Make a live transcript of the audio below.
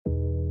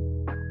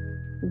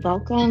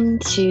Welcome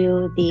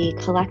to the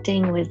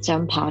Collecting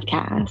Wisdom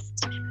podcast.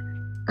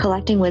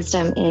 Collecting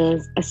Wisdom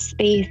is a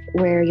space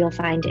where you'll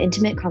find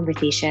intimate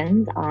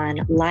conversations on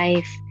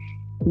life,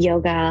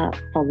 yoga,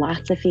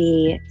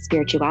 philosophy,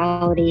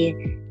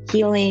 spirituality,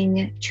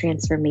 healing,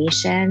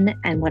 transformation,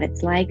 and what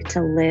it's like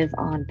to live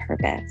on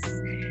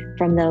purpose.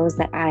 From those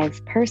that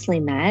I've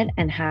personally met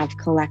and have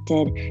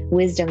collected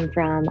wisdom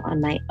from on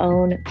my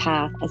own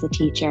path as a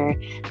teacher,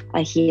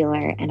 a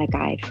healer, and a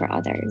guide for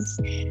others.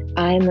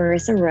 I'm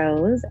Marissa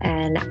Rose,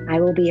 and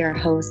I will be your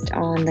host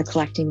on the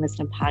Collecting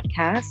Wisdom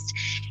podcast.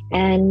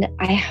 And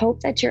I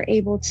hope that you're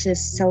able to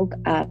soak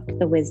up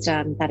the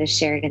wisdom that is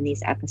shared in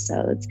these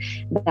episodes,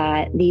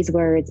 that these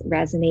words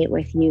resonate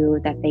with you,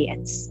 that they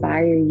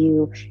inspire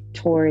you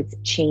towards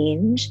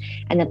change,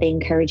 and that they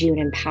encourage you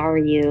and empower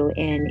you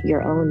in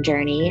your own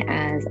journey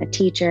as a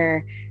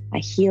teacher, a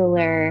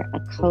healer, a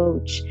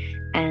coach,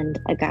 and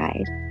a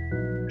guide.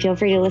 Feel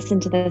free to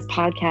listen to this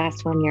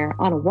podcast when you're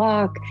on a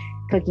walk,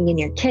 cooking in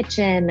your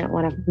kitchen,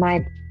 one of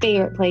my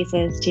favorite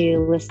places to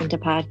listen to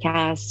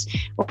podcasts,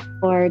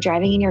 or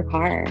driving in your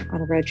car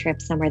on a road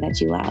trip somewhere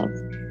that you love.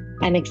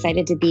 I'm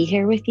excited to be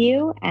here with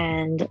you,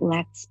 and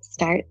let's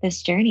start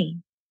this journey.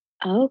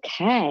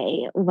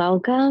 Okay,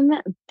 welcome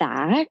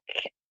back.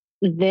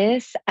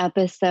 This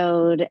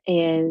episode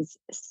is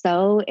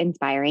so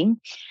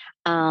inspiring.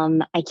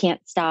 I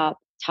can't stop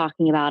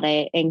talking about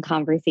it in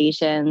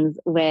conversations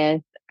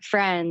with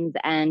friends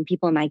and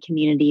people in my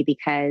community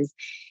because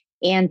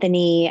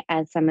Anthony,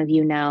 as some of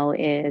you know,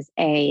 is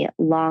a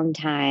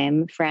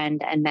longtime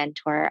friend and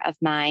mentor of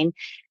mine.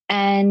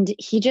 And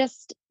he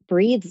just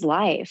breathes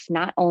life,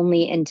 not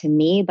only into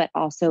me, but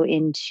also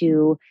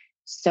into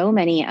so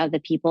many of the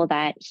people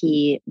that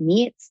he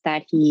meets,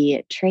 that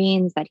he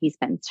trains, that he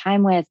spends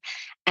time with.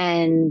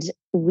 And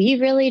we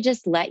really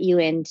just let you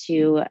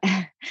into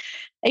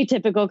a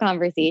typical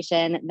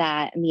conversation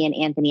that me and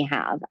Anthony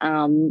have.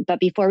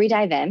 But before we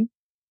dive in,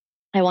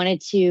 I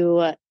wanted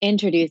to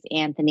introduce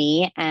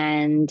Anthony,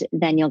 and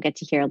then you'll get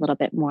to hear a little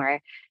bit more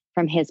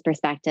from his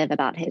perspective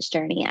about his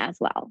journey as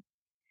well.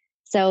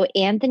 So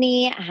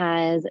Anthony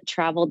has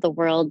traveled the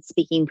world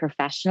speaking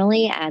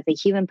professionally as a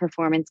human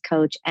performance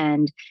coach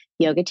and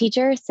yoga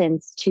teacher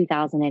since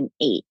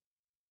 2008.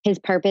 His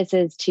purpose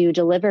is to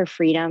deliver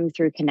freedom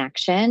through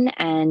connection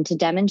and to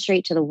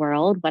demonstrate to the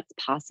world what's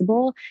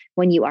possible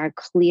when you are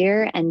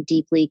clear and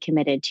deeply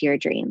committed to your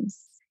dreams.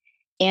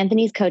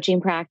 Anthony's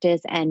coaching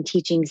practice and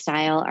teaching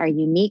style are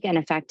unique and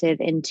effective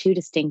in two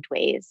distinct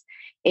ways: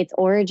 its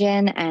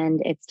origin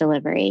and its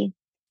delivery.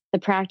 The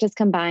practice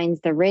combines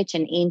the rich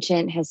and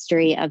ancient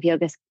history of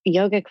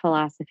yogic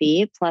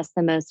philosophy plus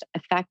the most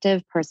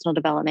effective personal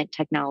development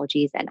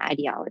technologies and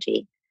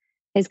ideology.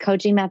 His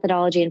coaching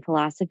methodology and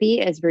philosophy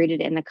is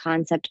rooted in the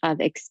concept of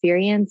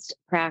experienced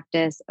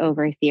practice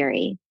over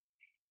theory.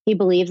 He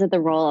believes that the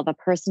role of a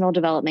personal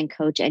development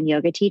coach and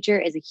yoga teacher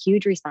is a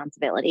huge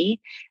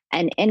responsibility,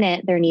 and in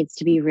it, there needs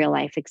to be real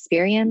life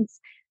experience,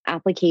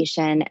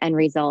 application, and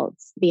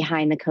results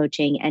behind the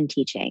coaching and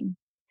teaching.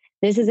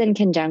 This is in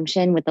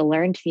conjunction with the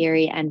learned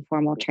theory and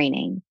formal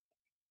training.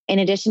 In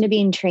addition to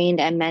being trained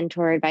and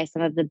mentored by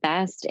some of the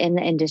best in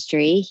the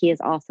industry, he is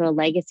also a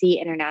Legacy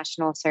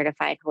International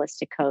Certified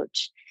Holistic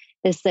Coach.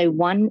 This is a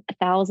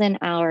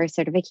 1,000-hour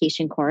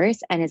certification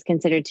course and is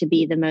considered to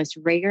be the most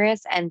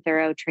rigorous and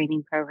thorough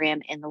training program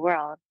in the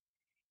world.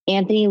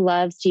 Anthony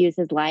loves to use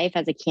his life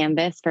as a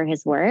canvas for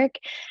his work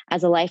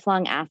as a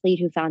lifelong athlete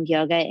who found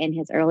yoga in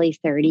his early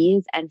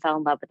 30s and fell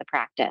in love with the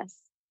practice.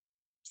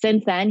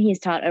 Since then, he's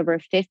taught over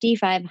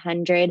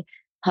 5,500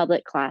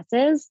 public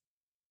classes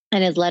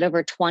and has led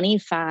over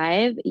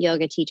 25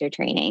 yoga teacher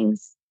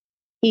trainings.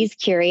 He's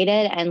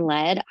curated and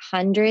led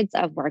hundreds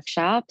of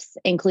workshops,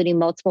 including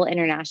multiple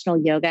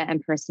international yoga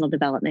and personal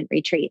development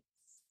retreats.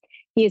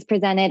 He is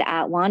presented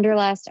at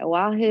Wanderlust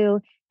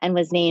Oahu and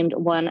was named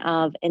one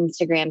of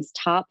Instagram's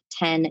top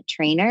 10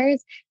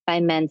 trainers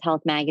by Men's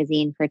Health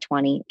magazine for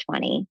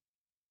 2020.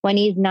 When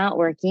he's not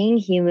working,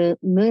 he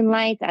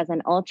moonlights as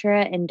an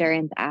ultra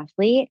endurance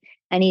athlete,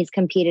 and he's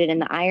competed in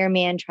the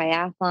Ironman,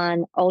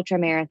 triathlon, ultra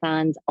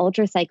marathons,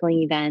 ultra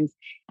cycling events,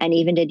 and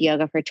even did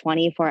yoga for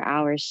 24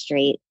 hours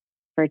straight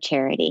for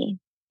charity.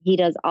 He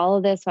does all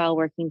of this while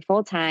working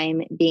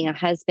full-time, being a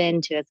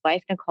husband to his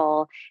wife,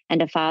 Nicole,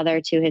 and a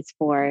father to his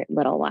 4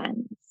 little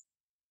ones.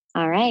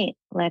 All right,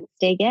 let's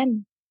dig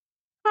in.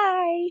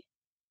 Hi.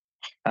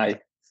 Hi.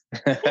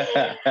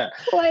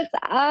 What's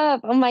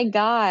up? Oh my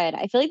God.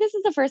 I feel like this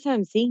is the first time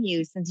I'm seeing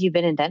you since you've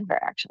been in Denver,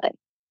 actually.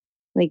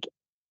 Like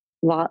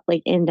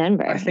in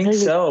Denver. I think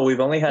so. We've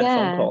only had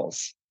phone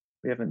calls.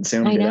 We haven't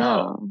zoomed it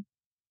out.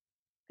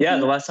 Yeah,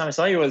 the last time I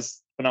saw you was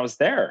when I was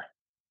there.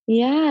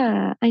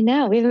 Yeah, I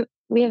know.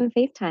 We haven't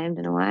FaceTimed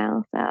in a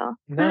while, so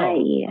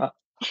no. Hi.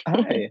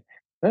 Hi.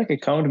 I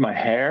could combed my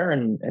hair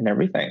and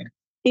everything.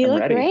 You I'm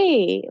look ready.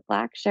 Great.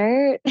 Black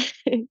shirt.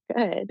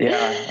 Good.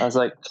 Yeah, I was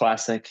like,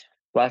 classic.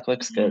 Black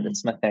looks good.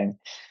 It's my thing.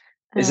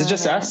 Is it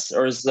just us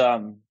or is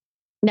No,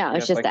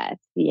 it's just us.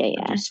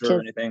 Yeah. Producer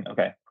or anything?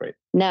 Okay, great.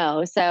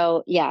 No,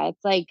 so yeah,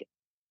 it's like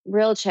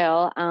real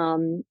chill.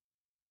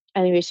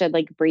 I think we should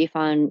like brief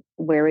on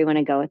where we want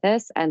to go with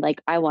this. And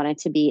like, I want it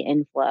to be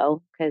in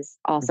flow because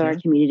also our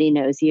community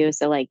knows you.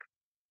 So like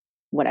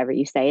whatever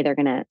you say, they're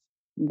going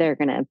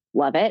to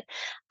love it.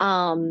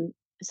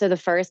 So the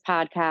first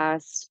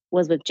podcast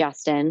was with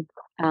Justin.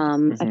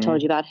 I've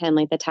told you about him,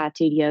 like the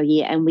tattooed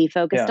yogi. And we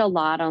focused a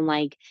lot on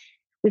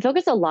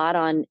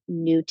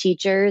new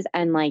teachers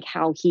and like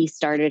how he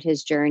started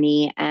his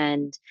journey.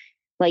 And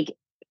like,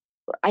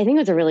 I think it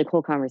was a really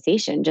cool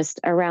conversation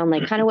just around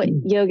like kind of what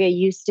yoga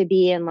used to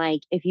be. And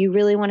like, if you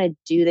really want to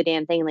do the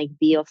damn thing, like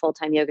be a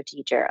full-time yoga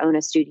teacher, own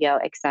a studio,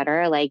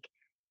 etc. Like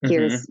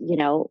here's,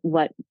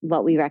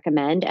 what we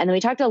recommend. And then we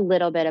talked a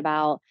little bit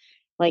about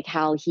like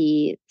how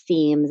he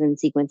themes and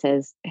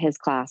sequences his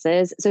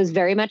classes. So it's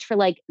very much for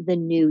like the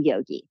new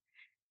yogi.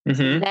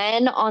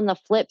 Then on the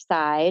flip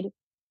side,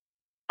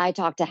 I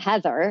talked to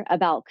Heather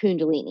about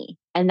Kundalini,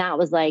 and that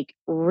was like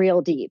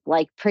real deep,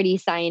 like pretty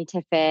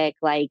scientific,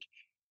 like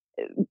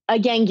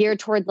again, geared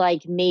toward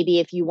like maybe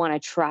if you want to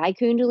try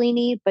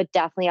Kundalini, but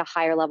definitely a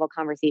higher level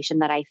conversation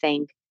that I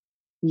think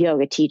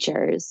yoga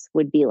teachers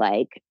would be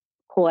like,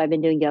 cool, I've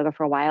been doing yoga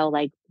for a while.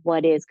 Like,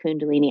 what is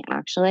Kundalini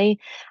actually?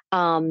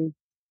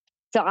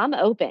 So I'm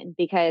open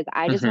because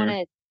I just want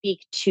to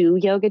speak to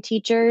yoga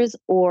teachers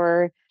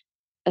or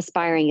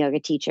aspiring yoga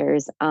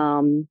teachers.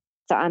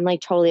 So I'm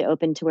like totally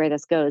open to where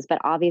this goes. But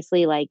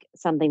obviously, like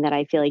something that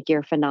I feel like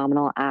you're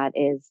phenomenal at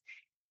is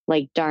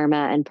like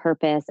Dharma and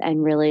purpose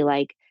and really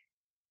like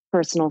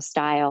personal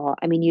style.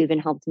 I mean, you even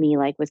helped me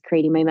like with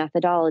creating my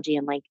methodology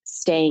and like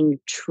staying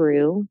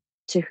true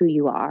to who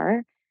you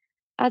are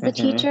as a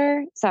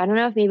teacher. So I don't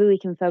know if maybe we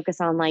can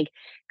focus on like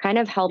kind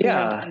of helping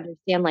them to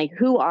understand like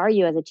who are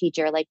you as a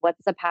teacher? Like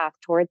what's the path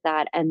towards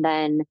that? And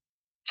then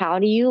how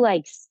do you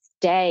like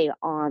stay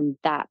on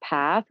that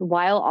path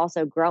while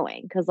also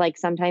growing? Cause like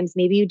sometimes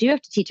maybe you do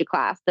have to teach a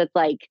class that's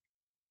like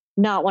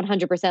not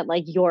 100%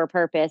 like your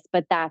purpose,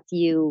 but that's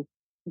you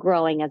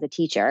growing as a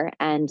teacher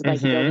and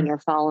like building your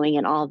following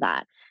and all of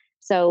that.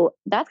 So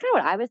that's kind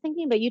of what I was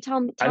thinking, but you tell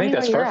me I think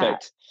where that's you're perfect.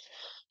 at.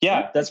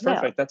 Yeah, that's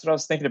perfect. That's what I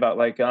was thinking about.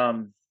 Like,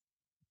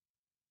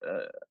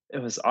 it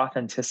was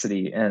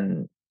authenticity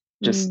and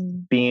just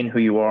being who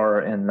you are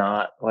and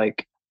not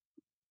like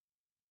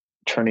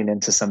turning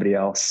into somebody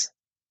else.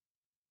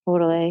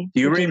 Totally.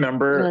 Do you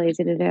remember? Really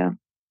easy to do.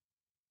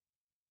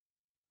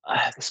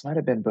 This might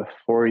have been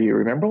before you.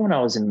 Remember when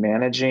I was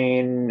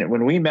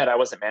when we met, I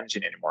wasn't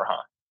managing anymore,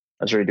 huh?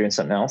 I was already doing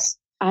something else.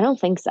 I don't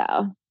think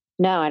so.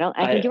 No, I don't.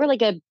 I think you were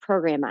like a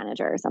program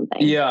manager or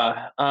something.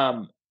 Yeah.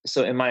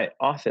 So in my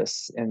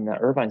office in the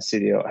Irvine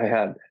studio, I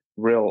had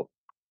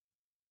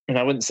and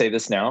I wouldn't say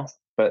this now,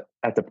 but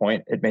at the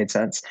point it made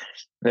sense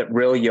that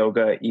real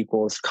yoga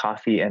equals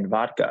coffee and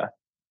vodka.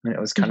 And it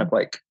was kind of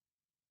like,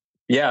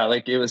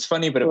 like it was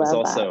funny, but it was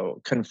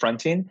also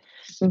confronting.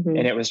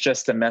 And it was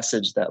just a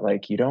message that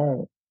like, you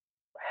don't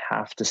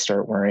have to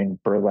start wearing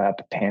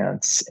burlap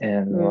pants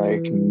and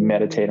like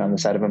meditate on the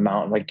side of a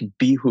mountain, like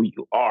be who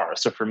you are.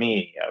 So for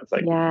me, I was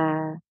like,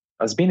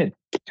 I was being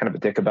kind of a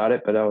dick about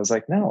it, but I was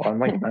like, no, I'm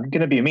like, I'm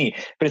going to be me,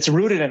 but it's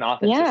rooted in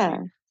authenticity. Yeah.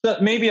 So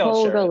maybe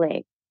I'll share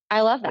it.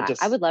 I love that.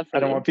 I would love for you.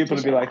 I don't want people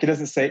to be like, it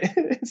doesn't say,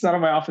 it's not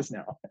in my office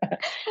now.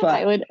 But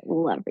I would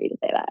love for you to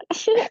say that.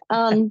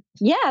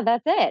 Yeah,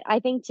 that's it. I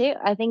think too.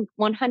 I think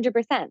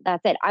 100%.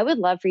 That's it. I would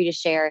love for you to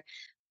share.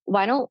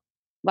 Why don't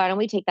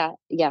we take that?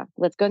 Yeah,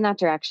 let's go in that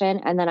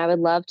direction. And then I would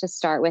love to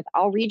start with,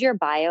 I'll read your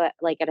bio at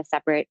a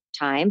separate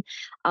time.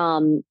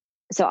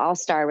 So I'll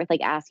start with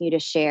like asking you to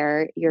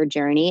share your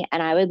journey.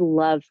 And I would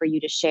love for you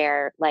to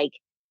share, like,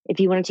 if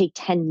you want to take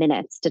 10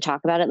 minutes to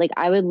talk about it, like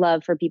I would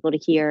love for people to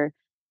hear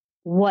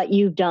what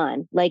you've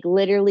done, like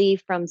literally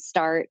from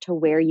start to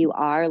where you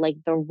are, like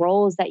the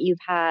roles that you've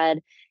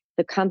had,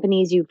 the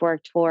companies you've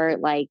worked for,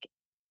 like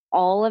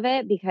all of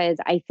it, because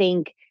I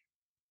think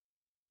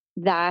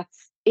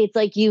it's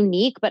like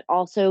unique, but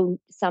also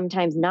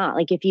sometimes not.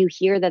 Like if you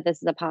hear that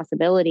this is a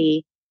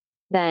possibility,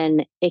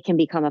 then it can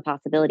become a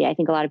possibility. I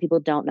think a lot of people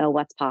don't know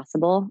what's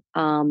possible.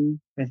 So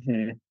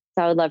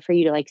I would love for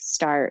you to like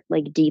start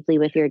like deeply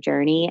with your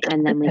journey,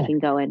 and then we can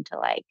go into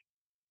like,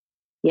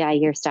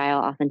 your style,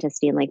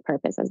 authenticity, and like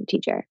purpose as a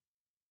teacher.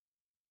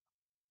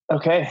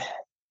 Okay.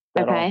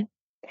 That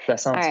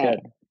sounds good.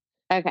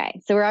 Okay.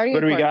 So we're already.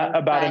 What do we got?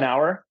 About an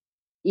hour?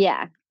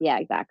 Yeah,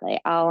 exactly.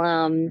 I'll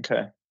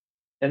okay.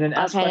 And then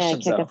ask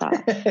questions. Kick us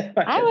off.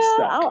 I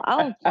will.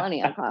 I'll have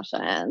plenty of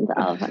questions.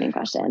 Okay.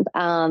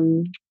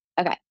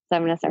 So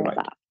I'm gonna start us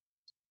off.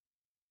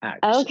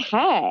 Actually.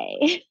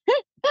 Okay.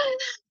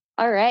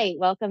 All right.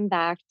 Welcome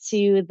back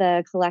to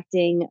the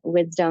Collecting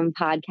Wisdom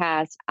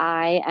podcast.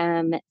 I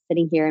am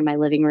sitting here in my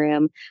living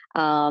room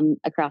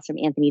across from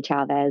Anthony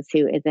Chavez,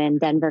 who is in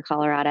Denver,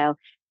 Colorado.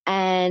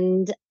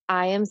 And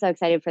I am so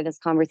excited for this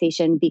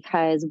conversation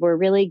because we're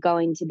really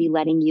going to be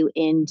letting you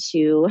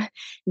into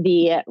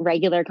the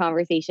regular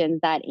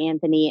conversations that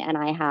Anthony and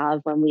I have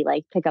when we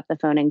like pick up the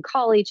phone and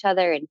call each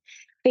other and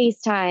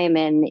FaceTime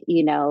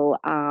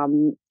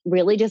and,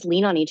 really just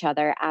lean on each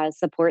other as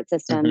support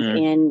systems Hmm.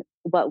 in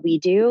what we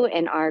do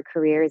in our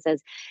careers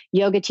as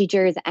yoga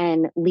teachers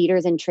and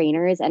leaders and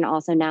trainers. And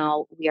also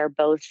now we are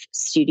both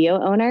studio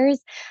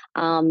owners.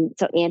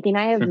 So Anthony and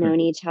I have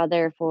known each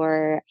other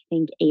for, I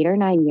think, 8 or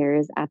 9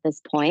 years at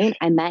this point.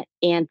 I met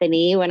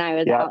Anthony when I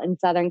was Yeah. out in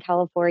Southern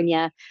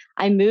California.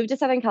 I moved to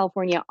Southern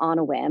California on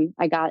a whim.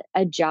 I got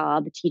a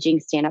job teaching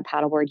stand-up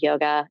paddleboard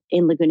yoga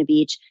in Laguna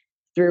Beach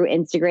through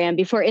Instagram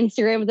before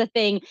Instagram was a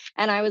thing.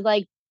 And I was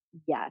like,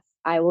 yes,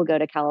 I will go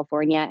to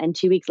California. And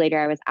 2 weeks later,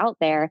 I was out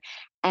there.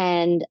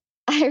 And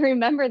I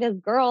remember this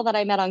girl that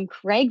I met on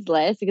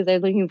Craigslist because I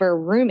was looking for a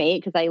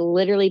roommate because I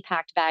literally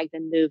packed bags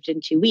and moved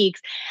in 2 weeks.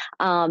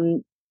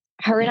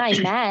 Her and I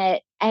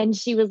met, and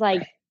she was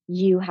like,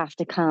 you have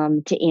to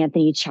come to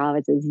Anthony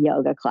Chavez's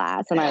yoga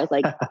class. And I was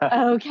like,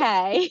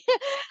 okay.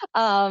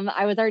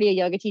 I was already a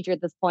yoga teacher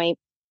at this point.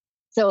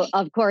 So,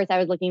 of course, I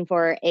was looking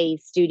for a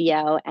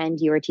studio, and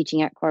you were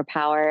teaching at Core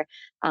Power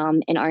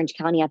in Orange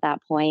County at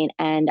that point.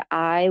 And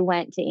I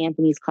went to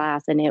Anthony's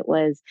class, and it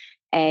was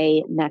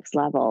a next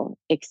level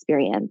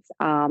experience.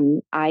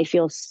 I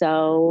feel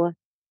so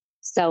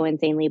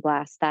insanely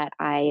blessed that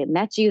I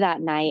met you that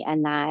night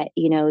and that,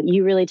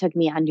 you really took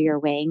me under your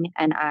wing.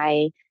 And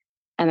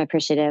I'm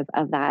appreciative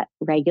of that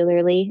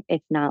regularly.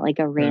 It's not like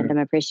a Mm. random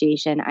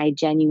appreciation. I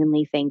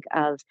genuinely think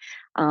of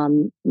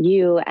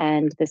you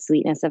and the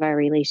sweetness of our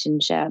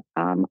relationship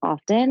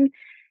often.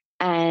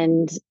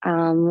 And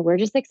we're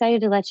just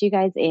excited to let you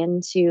guys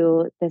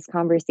into this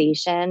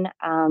conversation,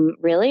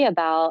 really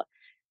about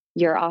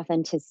your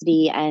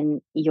authenticity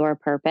and your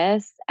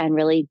purpose and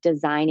really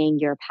designing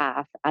your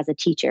path as a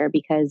teacher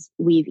because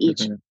we've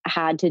each Hmm.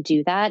 had to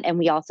do that. And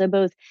we also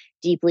both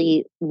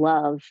deeply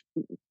love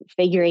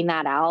figuring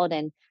that out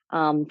and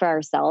for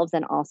ourselves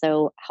and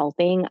also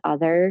helping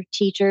other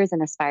teachers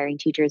and aspiring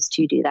teachers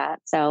to do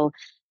that. So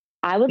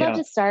I would love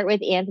Yeah. to start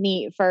with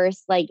Anthony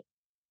first. Like,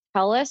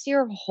 tell us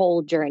your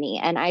whole journey.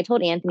 And I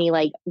told Anthony,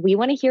 like, we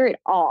want to hear it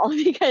all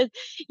because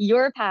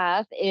your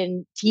path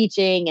in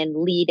teaching and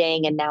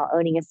leading and now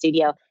owning a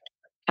studio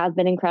has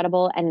been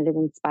incredible and it is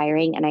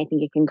inspiring. And I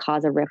think it can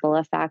cause a ripple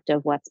effect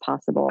of what's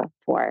possible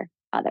for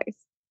others.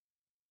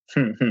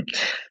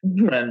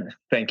 And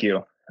thank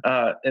you.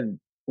 And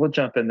we'll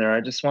jump in there. I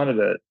just wanted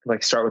to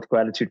start with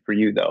gratitude for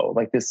you though.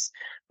 Like this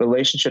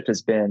relationship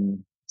has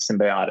been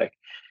symbiotic.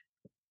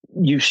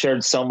 You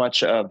shared so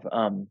much of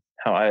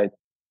how I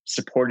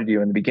supported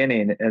you in the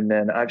beginning, and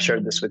then I've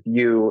shared this with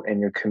you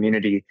and your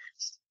community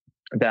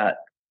that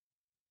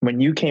when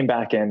you came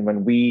back in,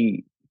 when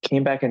we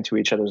came back into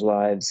each other's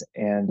lives,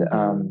 and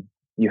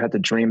you had the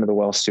dream of the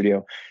Well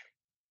Studio,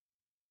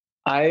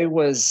 I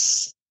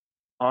was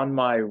on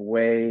my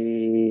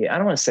way. I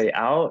don't want to say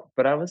out,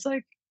 but I was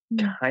like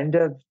kind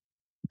of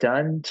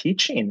done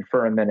teaching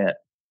for a minute.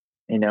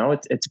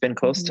 It's been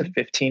close to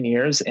 15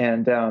 years,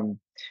 and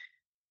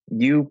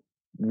you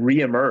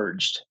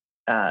reemerged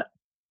at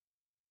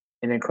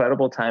an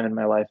incredible time in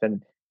my life,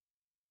 and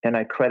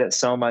I credit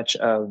so much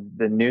of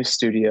the new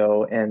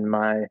studio and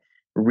my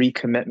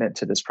recommitment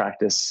to this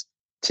practice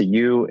to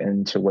you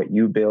and to what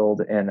you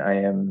build. And I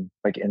am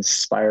like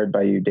inspired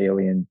by you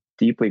daily and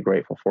deeply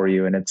grateful for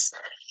you. And it's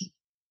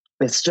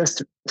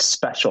just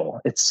special.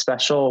 It's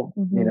special,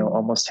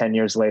 almost 10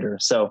 years later.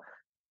 So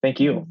thank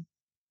you.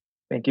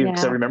 Thank you.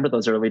 Because I remember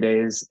those early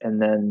days.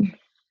 And then,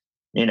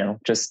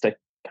 just a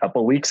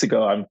couple weeks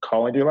ago, I'm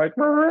calling you like,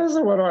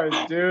 Marissa, what do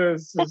I do?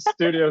 This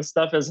studio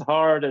stuff is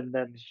hard. And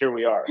then here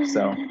we are.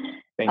 So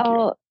thank you.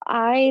 Oh,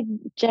 I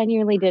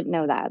genuinely didn't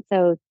know that.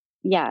 So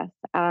yes,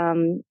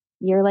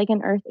 you're like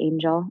an earth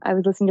angel. I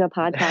was listening to a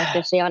podcast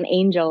yesterday on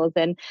angels,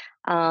 and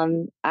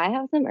I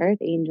have some earth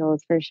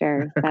angels for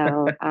sure.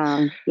 So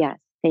yes,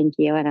 thank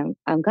you, and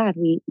I'm glad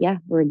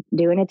we're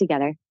doing it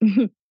together.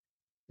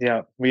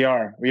 Yeah, we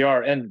are.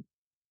 And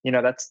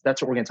that's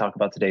what we're going to talk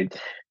about today: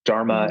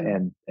 dharma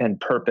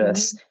and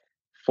purpose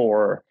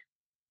for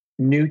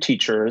new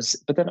teachers,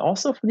 but then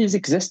also for these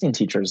existing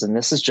teachers. And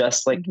this is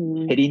just like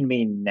hitting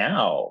me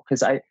now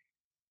because I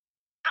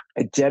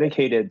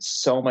dedicated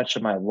so much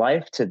of my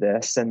life to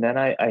this, and then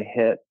I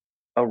hit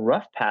a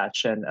rough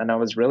patch, and I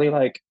was really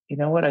like, you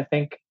know what? I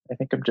think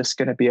I'm just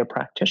going to be a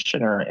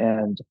practitioner,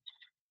 and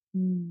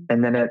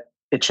then it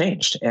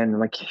changed, and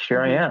like here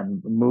I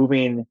am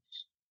moving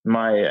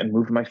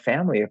my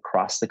family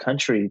across the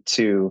country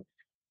to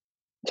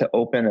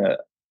open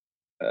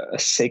a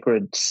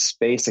sacred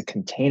space, a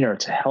container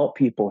to help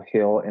people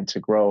heal and to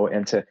grow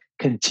and to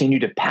continue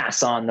to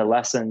pass on the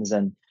lessons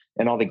and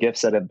all the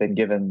gifts that have been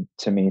given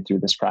to me through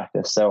this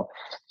practice. So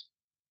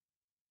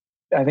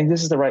I think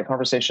this is the right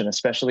conversation,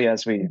 especially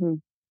as we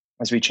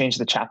change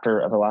the chapter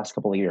of the last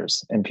couple of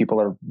years and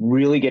people are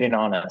really getting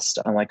honest.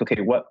 I'm like,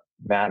 okay, what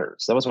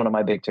matters? That was one of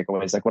my big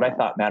takeaways. Like what I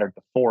thought mattered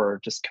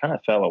before just kind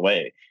of fell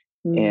away.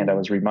 And I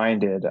was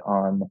reminded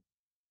of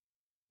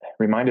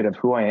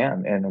who I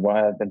am and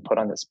why I've been put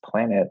on this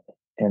planet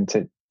and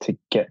to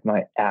get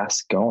my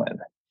ass going.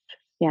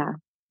 Yeah,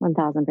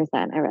 1000%.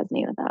 I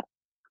resonate with that.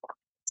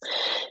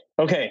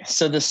 Okay.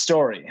 So the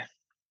story,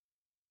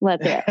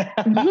 Let's hear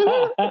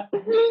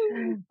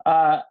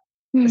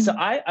So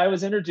I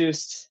was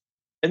introduced,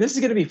 and this is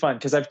going to be fun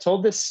because I've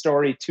told this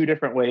story two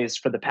different ways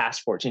for the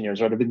past 14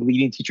 years, right? I've been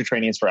leading teacher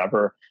trainings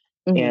forever.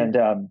 And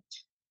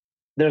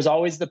there's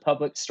always the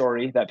public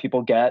story that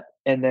people get.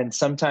 And then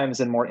sometimes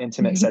in more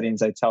intimate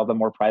settings, I tell the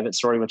more private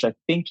story, which I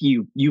think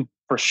you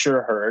for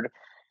sure heard.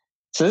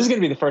 So this is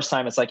going to be the first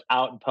time it's like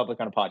out in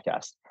public on a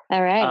podcast.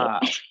 All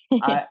right.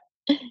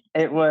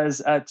 It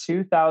was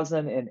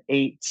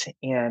 2008,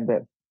 and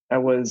I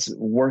was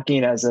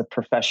working as a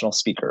professional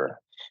speaker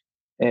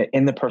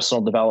in the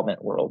personal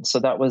development world. So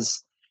that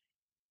was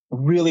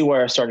really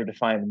where I started to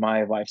find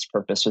my life's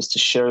purpose, was to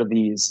share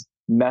these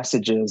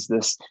messages,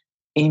 this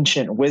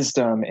ancient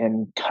wisdom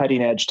and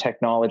cutting edge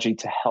technology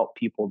to help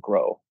people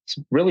grow. It's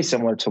really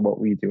similar to what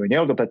we do in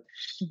yoga, but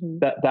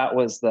that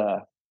was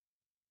the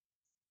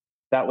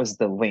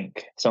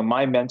link. So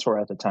my mentor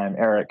at the time,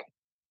 Eric,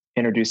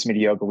 introduced me to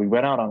yoga. We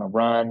went out on a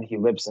run. He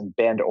lives in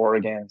Bend,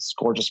 Oregon. It's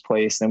a gorgeous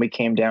place. Then we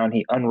came down,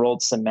 he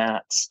unrolled some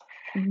mats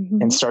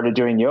and started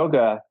doing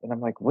yoga. And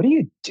I'm like, what are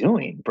you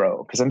doing,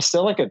 bro? Because I'm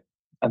still like a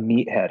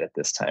meathead at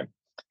this time.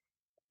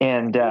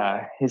 And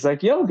he's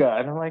like, yoga.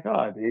 And I'm like,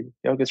 oh, dude,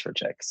 yoga's for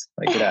chicks.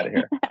 Like, get out of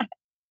here.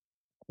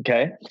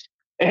 Okay.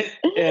 And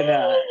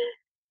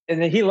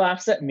then he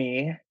laughs at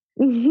me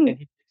and he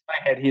shakes my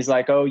head. He's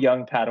like, oh,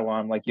 young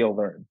Padawan, like, you'll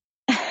learn.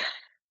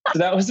 So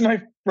that was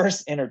my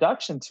first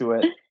introduction to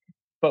it.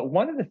 But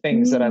one of the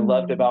things that I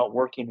loved about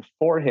working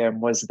for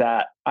him was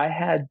that I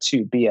had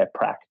to be a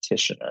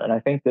practitioner. And I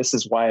think this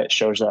is why it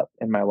shows up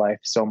in my life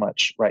so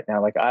much right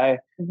now. Like I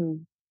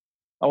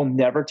will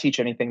never teach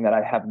anything that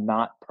I have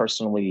not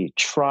personally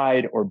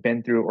tried or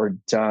been through or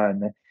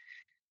done.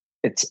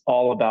 It's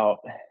all about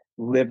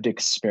lived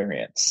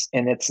experience.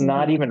 And it's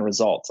not even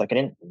results. Like I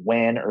didn't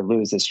win or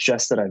lose. It's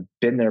just that I've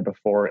been there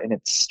before. And I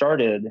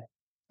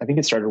think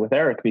it started with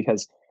Eric,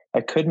 because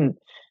I couldn't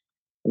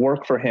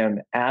work for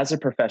him as a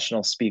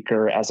professional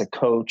speaker, as a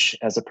coach,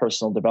 as a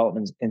personal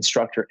development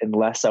instructor,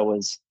 unless I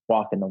was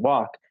walking the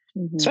walk.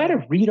 So I had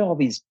to read all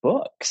these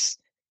books,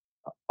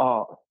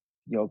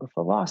 yoga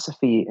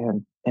philosophy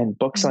and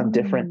books on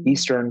different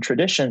Eastern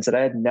traditions that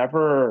I'd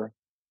never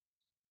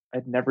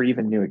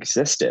even knew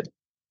existed.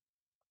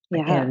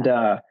 Yeah. And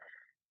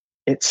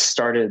it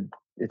started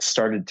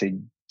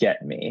to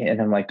get me. And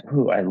I'm like,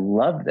 ooh, I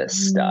love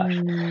this stuff.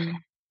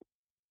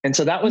 And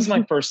so that was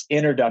my first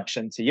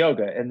introduction to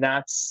yoga. And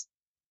that's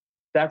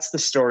the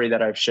story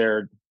that I've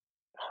shared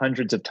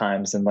hundreds of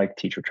times in like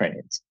teacher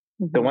trainings.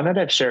 The one that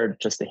I've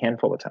shared just a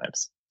handful of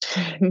times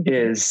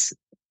is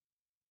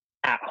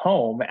at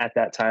home. At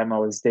that time, I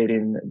was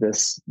dating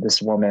this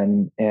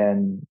woman,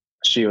 and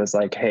she was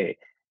like, hey,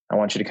 I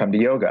want you to come to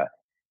yoga.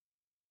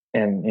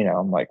 And,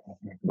 I'm like,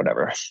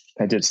 whatever.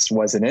 I just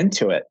wasn't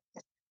into it.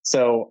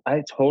 So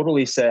I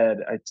totally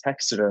said, I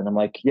texted her and I'm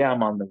like, yeah,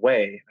 I'm on the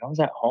way. I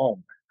was at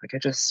home. Like, I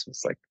just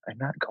was like, I'm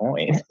not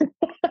going.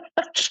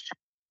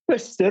 I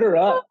stood her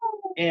up,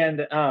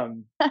 and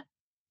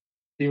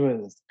she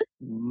was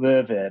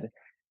livid.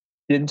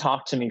 Didn't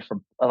talk to me for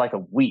like a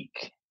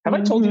week. Have I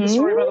told you the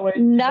story, by the way?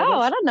 No,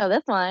 I don't know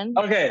this one.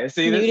 Okay.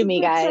 See, new to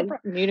me, guys.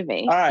 New to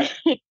me. All right.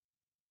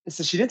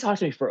 So she didn't talk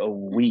to me for a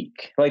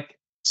week, like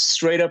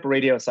straight up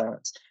radio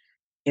silence.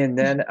 And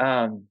then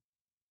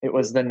it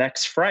was the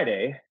next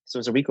Friday. So it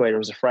was a week later. It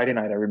was a Friday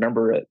night. I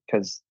remember it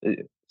because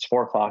it's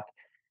 4:00.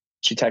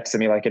 She texted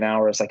me like an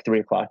hour. It's like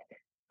 3:00.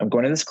 I'm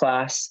going to this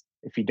class.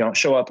 If you don't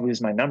show up, lose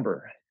my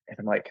number. And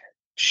I'm like,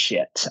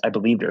 shit, I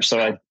believed her.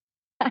 So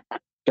I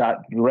got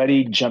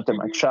ready, jumped in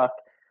my truck,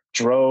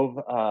 drove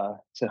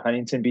to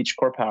Huntington Beach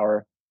Core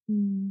Power,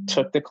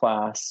 took the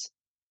class.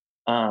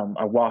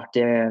 I walked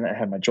in, I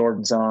had my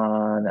Jordans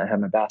on, I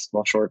had my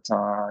basketball shorts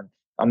on.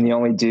 I'm the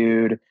only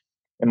dude.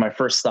 And my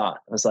first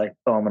thought was like,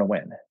 oh, I'm going to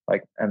win.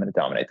 Like, I'm going to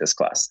dominate this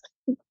class.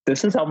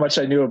 This is how much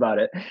I knew about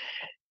it.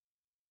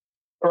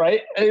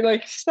 Right? And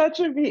like, such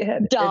a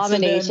meathead.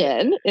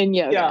 Domination in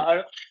yoga.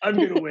 Yeah, I'm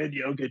going to win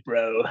yoga,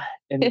 bro.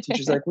 And the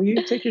teacher's like, will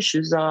you take your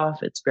shoes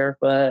off? It's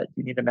barefoot.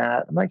 You need a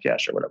mat. I'm like, yeah,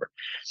 sure, whatever.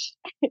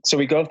 So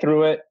we go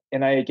through it,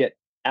 and I get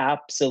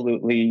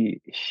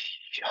absolutely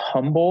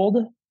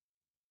humbled.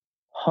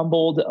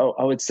 Oh,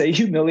 I would say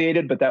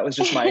humiliated, but that was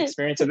just my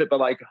experience of it. But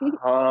like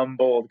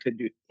humbled, could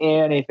do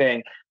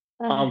anything.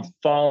 I'm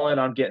falling.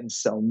 I'm getting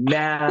so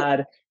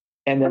mad.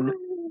 And then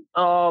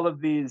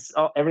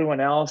everyone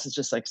else is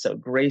just like so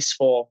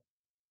graceful.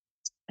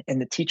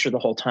 And the teacher the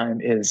whole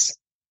time is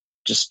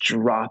just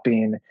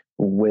dropping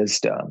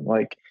wisdom,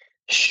 like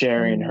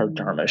sharing her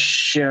dharma,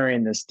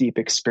 sharing this deep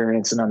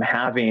experience. And I'm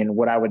having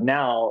what I would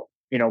now,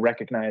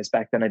 recognize.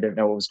 Back then I didn't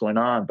know what was going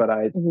on, but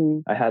I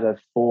had a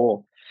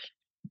full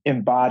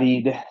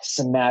embodied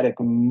somatic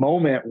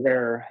moment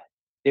where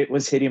it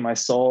was hitting my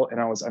soul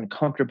and I was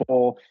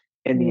uncomfortable,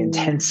 and the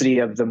intensity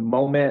of the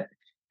moment,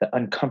 the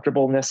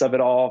uncomfortableness of it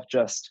all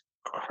just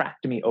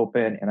cracked me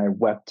open, and I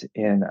wept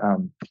in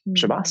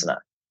Shavasana.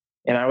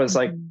 And I was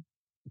like,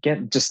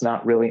 again, just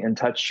not really in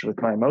touch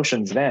with my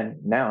emotions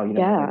then. Now,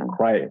 I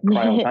cry all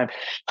the time.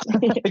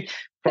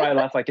 Cry,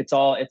 laugh, like it's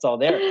all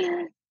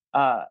there.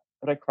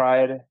 But I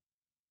cried,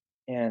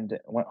 and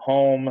went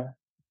home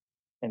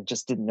and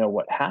just didn't know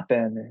what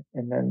happened.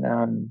 And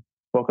then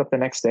woke up the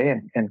next day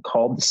and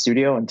called the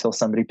studio until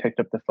somebody picked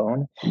up the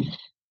phone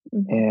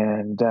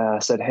and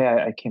said, "Hey,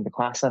 I came to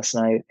class last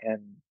night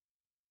and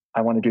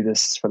I want to do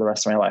this for the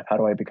rest of my life. How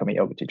do I become a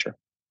yoga teacher?"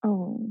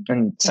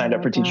 And signed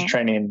up for teacher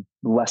training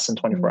less than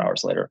 24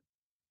 hours later.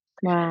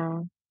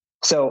 Wow.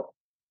 So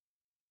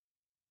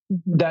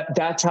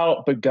that's how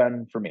it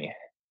begun for me.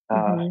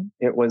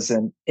 It was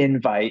an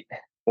invite,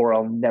 or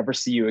I'll never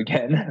see you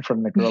again,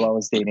 from the girl I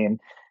was dating,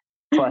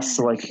 plus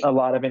like a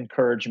lot of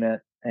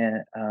encouragement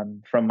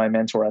from my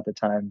mentor at the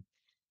time.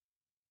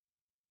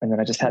 And then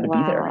I just had to be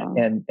there,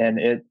 and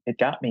it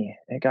got me.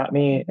 It got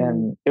me,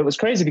 and it was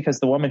crazy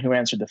because the woman who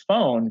answered the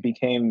phone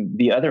became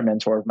the other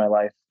mentor of my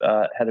life,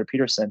 Heather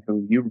Peterson,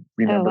 who you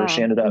remember.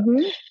 She ended up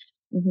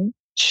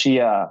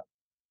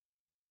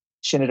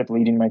she ended up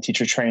leading my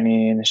teacher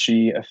training.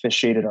 She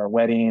officiated our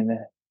wedding.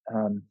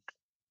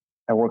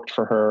 I worked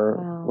for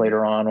her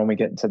later on when we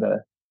get into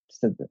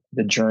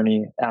the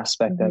journey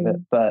aspect of it,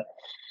 but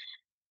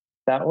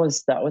that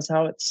was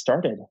how it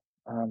started.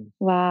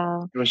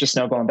 There was just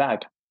no going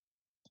back.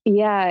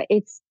 Yeah,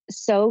 it's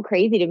so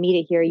crazy to me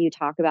to hear you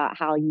talk about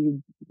how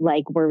you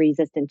like were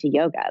resistant to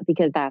yoga,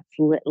 because that's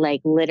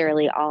like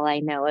literally all I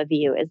know of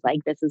you is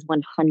like, this is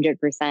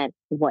 100%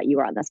 what you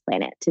were on this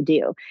planet to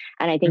do.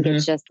 And I think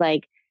it's just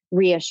like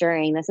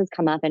reassuring. This has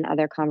come up in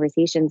other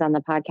conversations on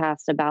the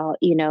podcast about,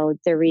 you know,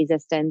 the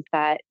resistance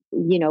that,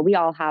 you know, we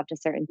all have to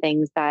certain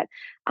things that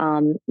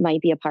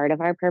might be a part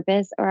of our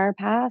purpose or our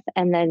path.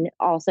 And then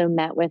also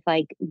met with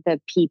like the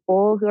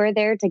people who are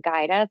there to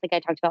guide us. Like I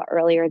talked about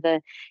earlier,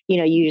 you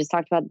know, you just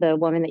talked about the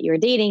woman that you were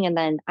dating. And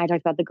then I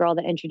talked about the girl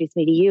that introduced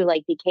me to you,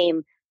 like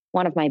became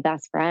one of my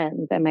best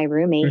friends and my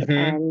roommate.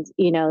 And,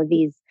 you know,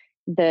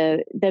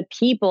 the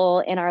people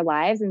in our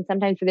lives. And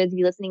sometimes for those of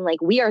you listening,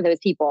 like we are those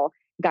people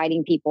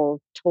guiding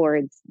people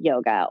towards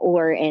yoga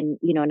or in,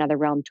 you know, another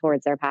realm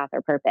towards their path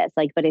or purpose.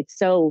 Like, but it's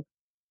so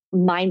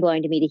mind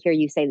blowing to me to hear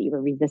you say that you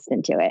were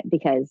resistant to it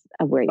because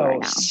of where you are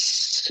now.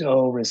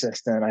 So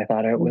resistant. I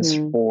thought it was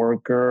for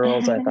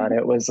girls. I thought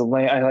it was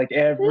I like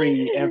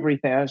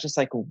everything. I was just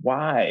like,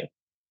 why?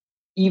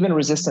 Even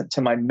resistant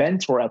to my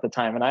mentor at the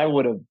time. And I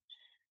would have,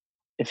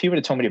 if he would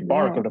have told me to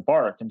bark, I would have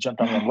barked and jumped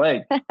on one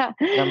leg.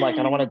 And I'm like,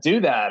 I don't want to do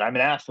that. I'm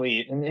an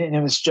athlete. And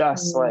it was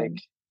just like,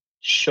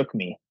 shook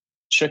me.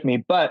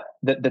 But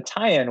the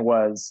tie-in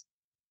was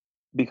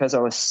because I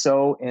was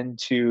so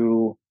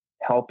into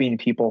helping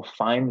people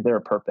find their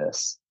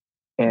purpose.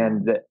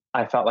 And that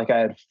I felt like I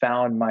had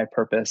found my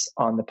purpose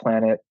on the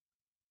planet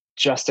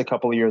just a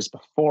couple of years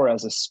before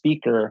as a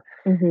speaker.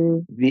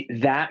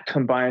 That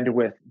combined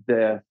with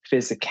the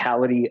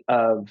physicality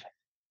of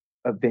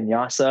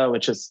vinyasa,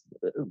 which is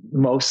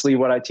mostly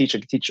what I teach. I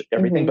could teach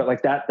everything, but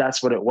like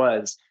that's what it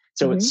was.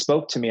 So it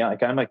spoke to me.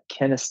 Like I'm a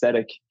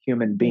kinesthetic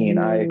human being.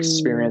 I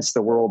experience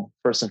the world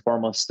first and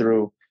foremost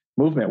through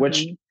movement,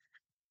 which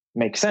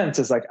makes sense.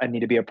 Is like, I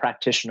need to be a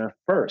practitioner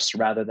first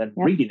rather than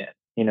reading it.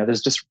 You know,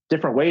 there's just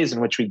different ways in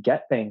which we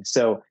get things.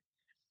 So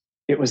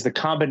it was the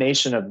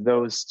combination of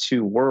those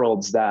two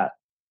worlds that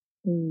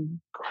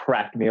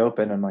cracked me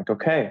open. I'm like,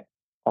 okay,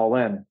 all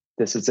in.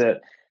 This is it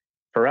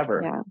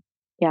forever.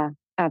 Yeah,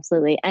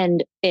 absolutely.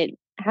 And it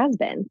has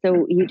been.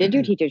 So you did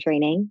your teacher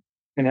training.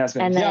 It has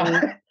been. And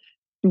then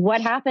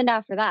what happened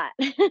after that?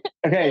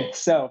 Okay.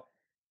 So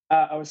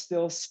I was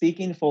still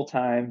speaking full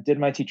time, did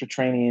my teacher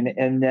training,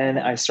 and then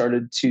I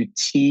started to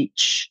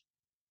teach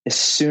as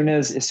soon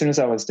as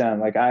I was done.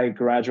 Like I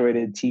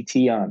graduated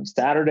TT on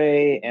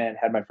Saturday and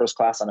had my first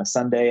class on a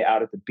Sunday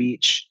out at the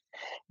beach.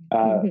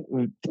 A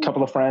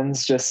couple of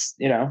friends just,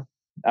 you know,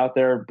 out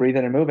there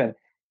breathing and moving.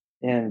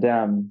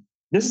 And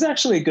this is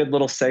actually a good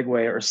little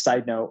segue or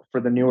side note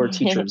for the newer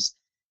teachers,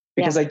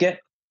 because I get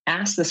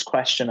asked this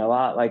question a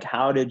lot, like,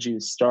 how did you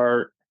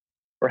start?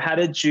 Or how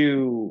did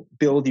you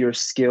build your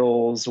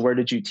skills? Where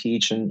did you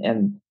teach?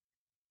 And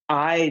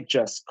I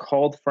just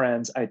called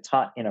friends. I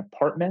taught in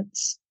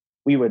apartments.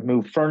 We would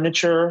move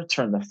furniture,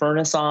 turn the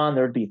furnace on.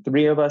 There'd be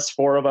 3 of us,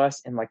 4 of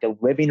us in like a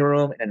living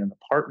room in an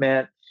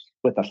apartment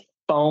with a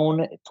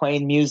phone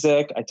playing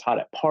music. I taught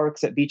at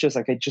parks, at beaches.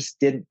 Like I just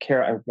didn't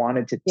care. I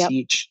wanted to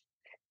teach.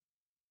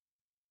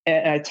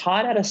 And I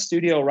taught at a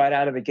studio right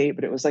out of the gate,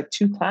 but it was like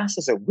 2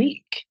 classes a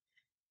week.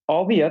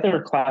 All the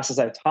other classes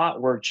I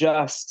taught were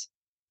just,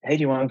 hey,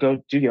 do you want to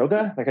go do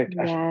yoga? Like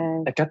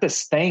I got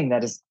this thing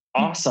that is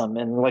awesome.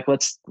 And like,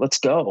 let's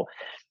go.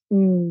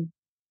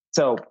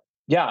 So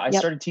yeah, I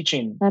started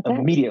teaching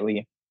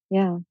immediately.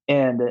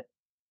 And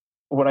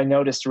what I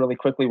noticed really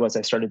quickly was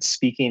I started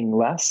speaking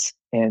less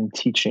and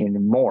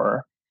teaching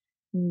more.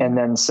 And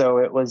then, so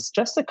it was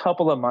just a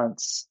couple of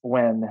months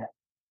when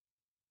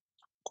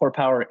Core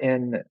Power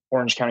in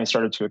Orange County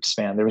started to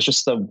expand. There was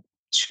just the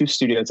 2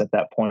 studios at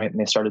that point, and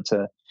they started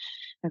to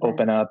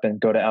open up and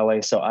go to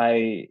LA. So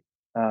I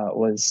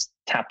was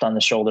tapped on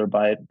the shoulder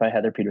by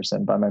Heather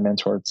Peterson, by my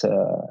mentor,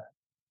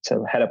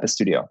 to head up a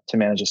studio, to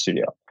manage a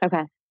studio.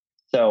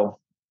 So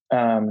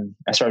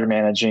I started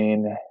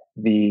managing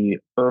the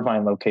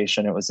Irvine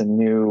location. It was a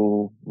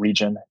new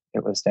region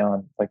It was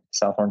down like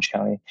South Orange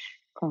County.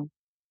 Cool.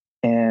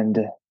 And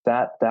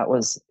that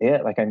was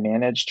it. Like I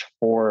managed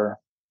for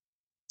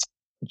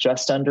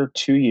just under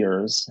 2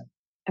 years,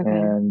 Okay.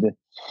 and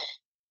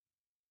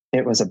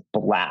it was a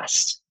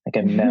blast. Like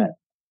I met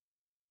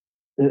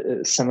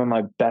some of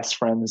my best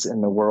friends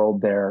in the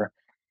world there.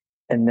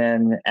 And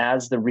then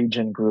as the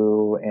region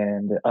grew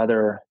and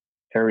other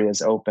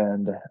areas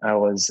opened, I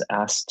was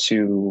asked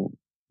to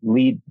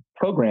lead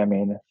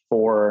programming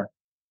for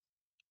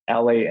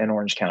LA and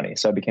Orange County.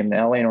 So I became the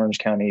LA and Orange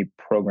County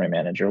program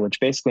manager, which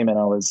basically meant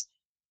I was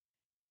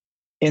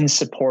in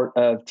support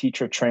of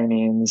teacher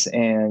trainings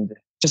and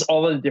just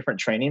all of the different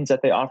trainings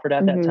that they offered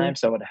at that time.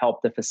 So I would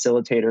help the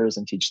facilitators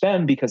and teach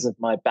them because of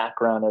my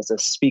background as a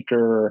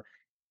speaker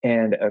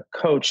and a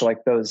coach.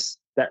 Like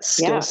that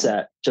skill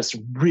set just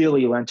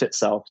really lent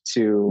itself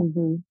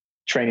to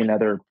training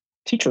other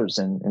teachers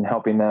and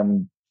helping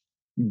them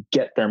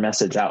get their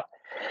message out.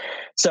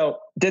 So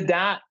did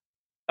that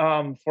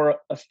for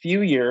a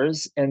few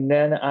years, and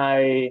then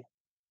I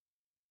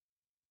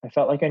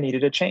felt like I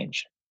needed a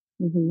change.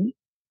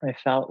 I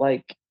felt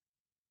like,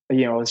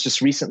 I was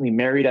just recently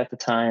married at the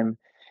time.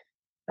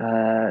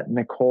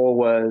 Nicole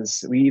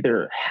we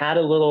either had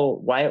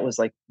Wyatt was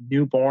like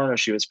newborn or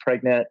she was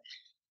pregnant.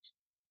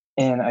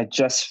 And I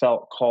just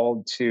felt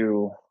called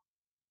to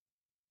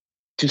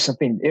do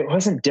something. It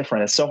wasn't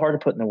different. It's so hard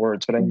to put into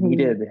words, but I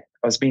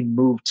was being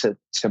moved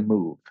to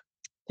move.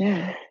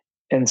 Yeah.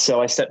 And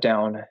so I stepped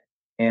down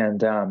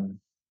and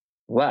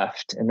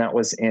left. And that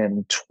was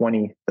in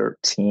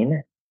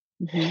 2013.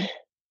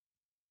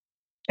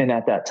 And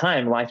at that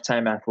time,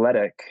 Lifetime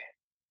Athletic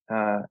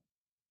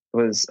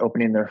was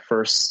opening their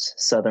first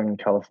Southern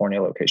California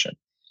location.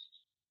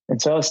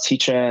 And so I was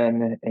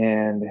teaching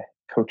and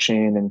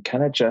coaching and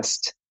kind of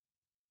just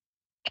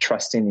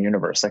trusting the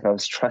universe. Like I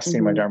was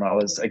trusting my Dharma. I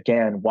was,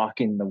 again,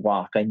 walking the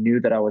walk. I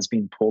knew that I was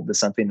being pulled to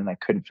something and I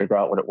couldn't figure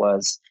out what it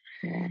was.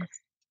 Yes.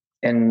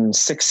 And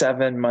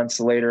 6-7 months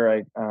later,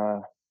 I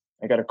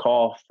got a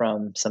call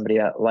from somebody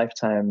at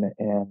Lifetime,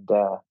 and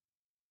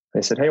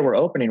they said, "Hey, we're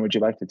opening. Would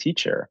you like to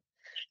teach here?"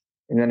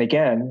 And then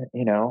again,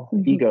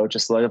 ego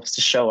just loves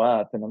to show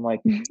up. And I'm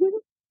like,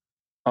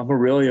 I'm a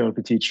real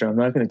yoga teacher. I'm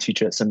not going to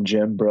teach at some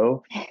gym,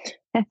 bro.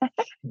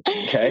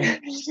 Okay.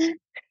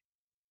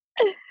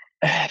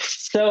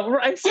 So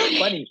it's so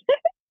funny.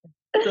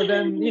 So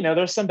then,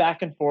 there's some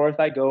back and forth.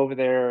 I go over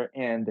there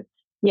and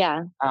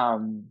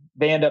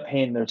they end up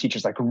paying their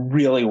teachers like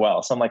really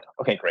well. So I'm like,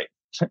 okay, great.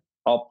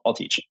 I'll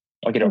teach.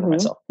 I'll get over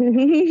myself.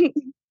 I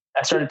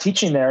started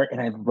teaching there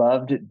and I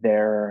loved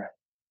their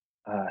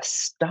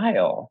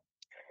style.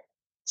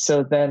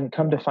 So then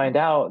come to find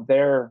out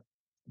their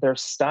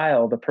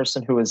style, the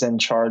person who was in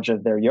charge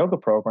of their yoga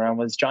program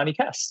was Johnny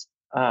Kest.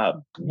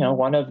 One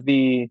of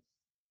the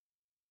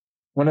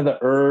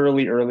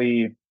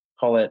early,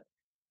 call it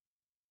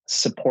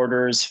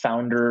supporters,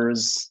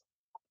 founders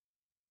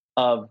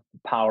of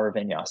Power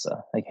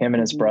Vinyasa. Like him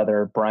and his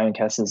brother, Brian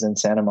Kest, is in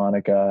Santa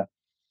Monica.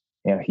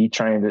 He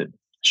trained at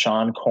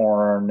Sean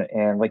Korn,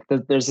 and like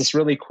there's this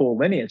really cool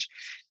lineage.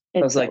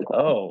 I was like,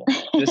 cool. Oh,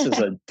 this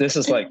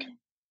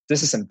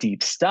is some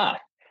deep stuff.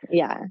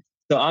 Yeah.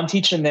 So I'm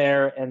teaching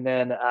there, and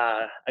then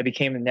I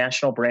became the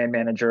national brand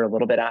manager a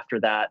little bit after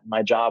that.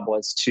 My job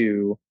was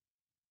to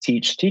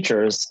teach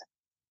teachers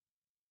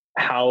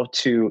how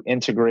to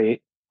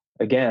integrate,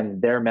 again,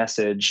 their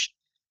message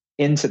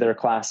into their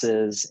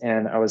classes.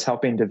 And I was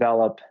helping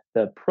develop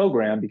the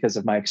program because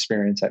of my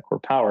experience at Core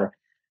Power.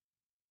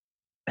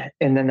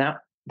 And then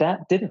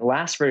that didn't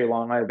last very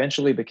long. I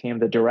eventually became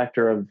the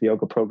director of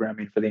yoga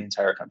programming for the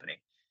entire company.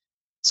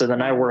 So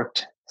then I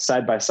worked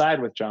side by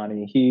side with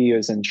Johnny. He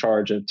was in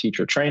charge of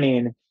teacher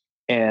training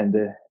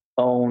and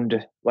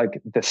owned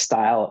like the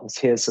style. It was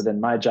his. So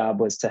then my job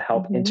was to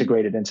help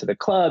integrate it into the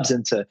clubs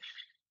and to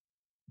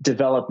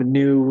develop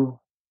new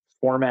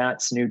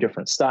formats, new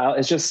different style.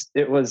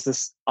 It was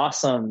this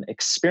awesome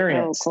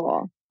experience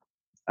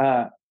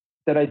that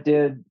I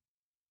did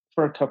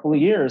for a couple of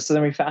years. So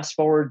then we fast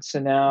forward to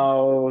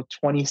now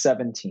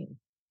 2017,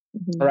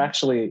 or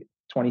actually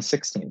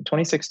 2016.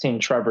 2016,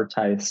 Trevor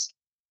Tice,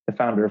 the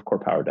founder of Core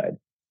Power, died.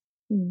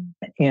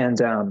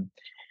 And,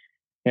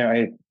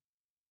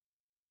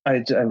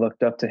 I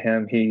looked up to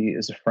him. He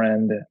is a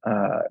friend.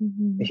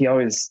 He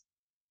always,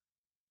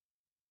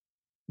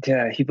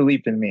 he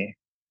believed in me,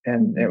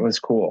 and it was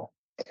cool.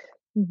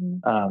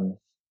 I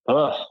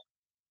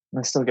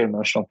still get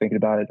emotional thinking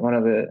about it. One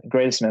of the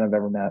greatest men I've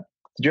ever met.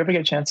 Did you ever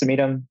get a chance to meet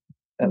him?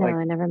 No,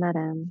 I never met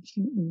him.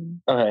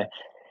 Okay.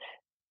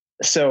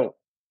 So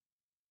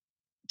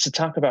to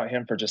talk about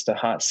him for just a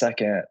hot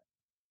second,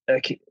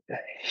 like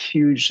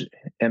huge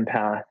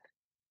empath,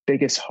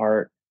 biggest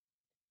heart,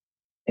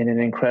 and an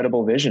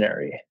incredible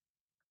visionary.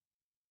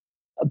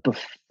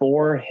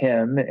 Before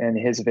him and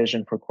his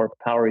vision for Core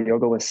Power,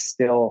 yoga was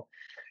still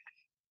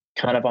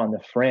kind of on the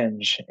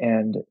fringe.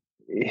 And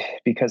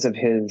because of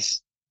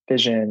his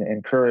vision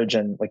and courage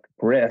and like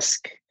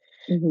risk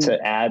to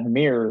add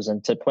mirrors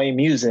and to play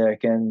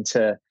music and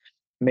to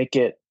make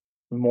it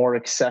more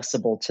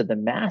accessible to the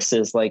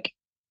masses, like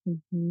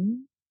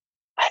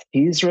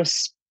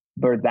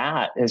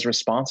that is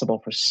responsible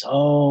for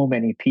so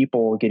many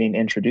people getting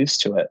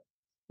introduced to it.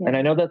 Yeah. And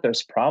I know that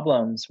there's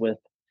problems with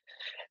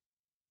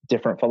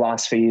different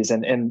philosophies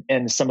and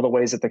some of the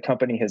ways that the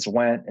company has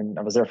went, and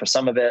I was there for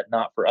some of it,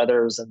 not for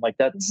others. And like,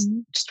 that's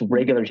just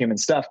regular human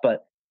stuff.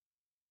 But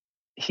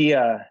he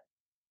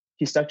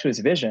stuck to his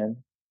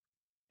vision,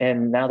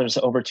 and now there's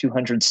over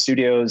 200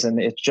 studios,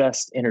 and it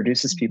just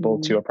introduces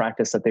people to a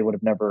practice that they would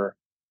have never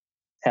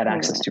had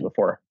access to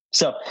before.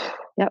 So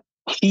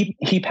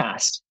he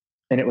passed,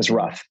 and it was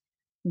rough.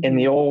 And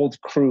the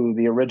old crew,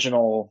 the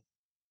original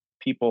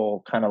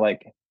people, kind of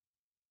like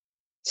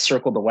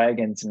circled the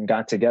wagons and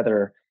got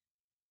together.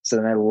 So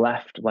then I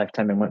left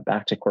Lifetime and went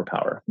back to Core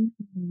Power.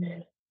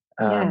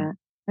 I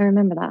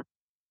remember that.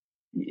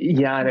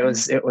 Yeah, and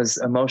it was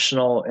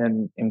emotional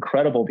and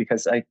incredible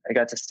because I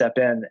got to step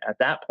in at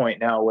that point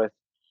now with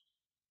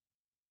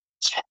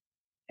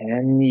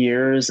 10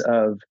 years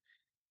of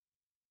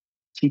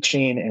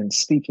teaching and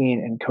speaking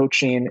and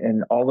coaching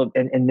and all of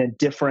and the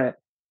different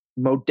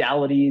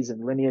modalities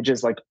and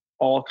lineages, like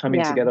all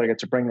coming together. I got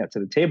to bring that to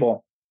the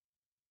table.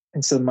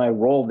 And so my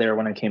role there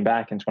when I came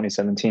back in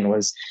 2017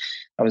 was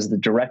I was the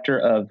director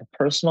of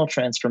personal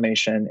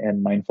transformation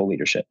and mindful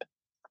leadership.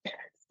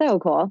 So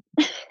cool.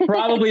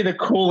 Probably the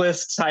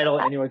coolest title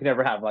anyone could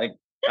ever have. Like,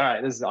 all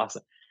right, this is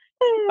awesome.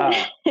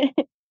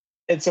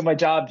 And so my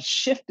job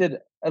shifted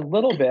a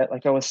little bit.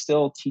 Like I was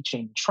still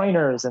teaching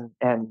trainers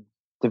and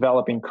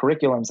developing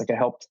curriculums. Like I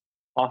helped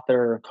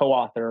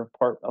co-author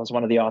part. I was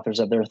one of the authors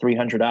of their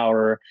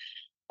 300-hour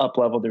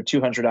up-level, their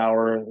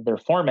 200-hour, their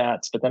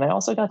formats. But then I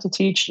also got to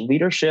teach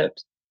leadership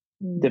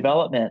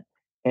development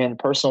and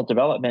personal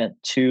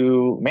development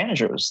to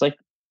managers. Like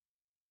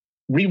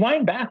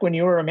rewind back when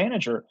you were a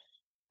manager.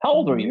 How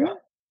old were you?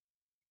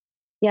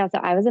 Yeah, so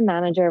I was a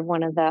manager of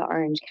one of the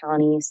Orange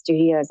County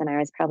studios, and I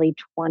was probably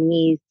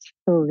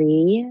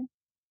 23.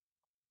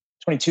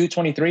 22,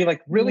 23,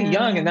 like really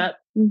young. And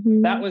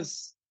that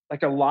was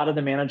like a lot of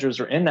the managers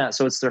are in that.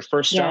 So it's their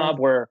first job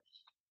where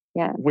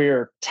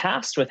we're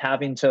tasked with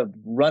having to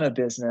run a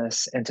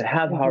business and to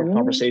have hard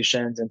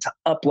conversations and to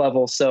up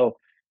level. So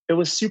it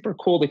was super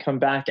cool to come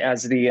back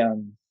as the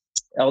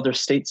elder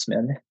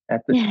statesman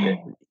at the,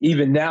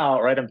 even now,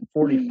 right? I'm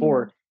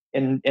 44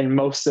 in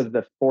most of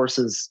the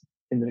forces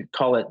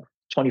call it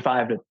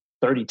 25 to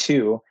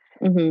 32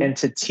 and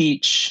to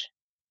teach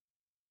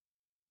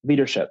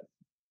leadership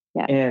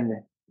and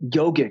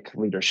yogic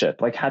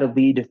leadership, like how to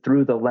lead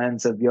through the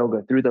lens of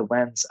yoga, through the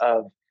lens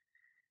of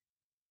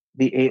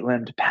the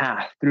 8-limbed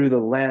path, through the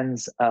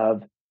lens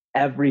of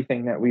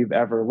everything that we've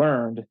ever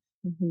learned,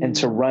 and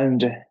to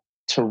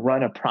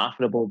run a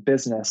profitable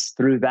business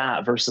through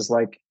that versus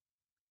like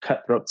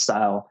cutthroat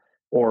style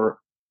or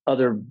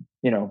other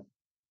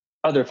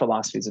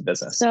philosophies of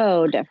business.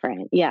 So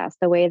different. Yes.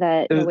 The way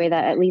that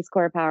at least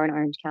Core Power in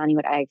Orange County,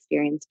 what I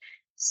experienced,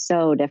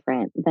 so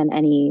different than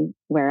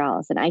anywhere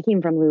else. And I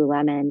came from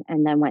Lululemon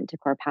and then went to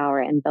Core Power,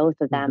 and both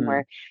of them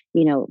were,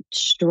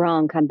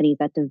 strong companies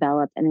that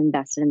developed and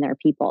invested in their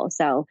people.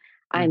 So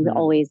I'm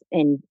always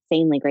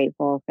insanely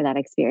grateful for that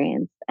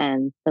experience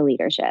and the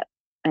leadership.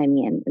 I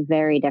mean,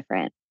 very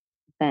different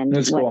than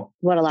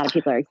what a lot of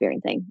people are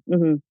experiencing.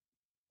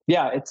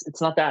 Yeah.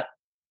 It's not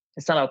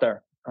out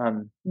there.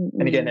 And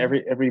again,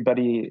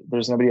 everybody,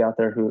 there's nobody out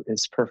there who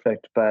is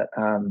perfect, but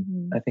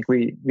I think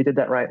we did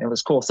that right, and it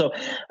was cool. So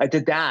I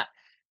did that,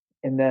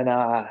 and then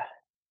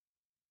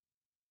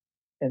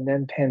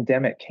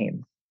pandemic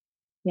came.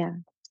 Yeah.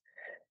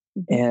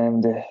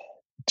 And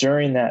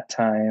during that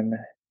time,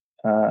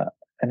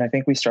 and I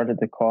think we started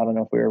the call. I don't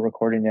know if we were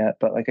recording yet,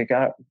 but like I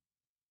got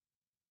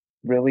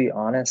really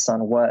honest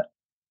on what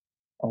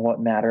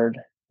mattered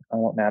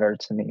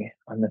to me,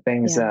 on the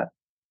things that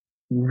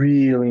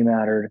really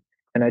mattered.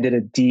 And I did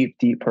a deep,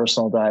 deep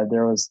personal dive.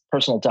 There was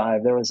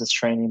this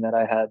training that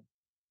I had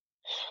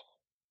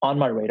on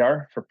my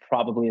radar for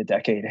probably a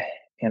decade.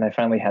 And I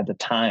finally had the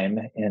time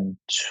in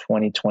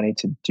 2020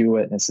 to do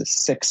it. And it's a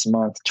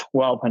 6-month,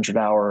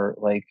 1,200-hour,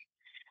 like,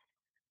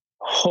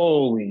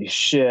 holy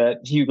shit,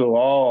 you go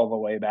all the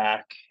way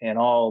back and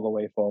all the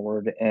way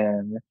forward.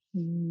 And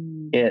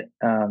it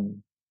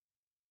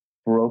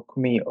broke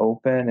me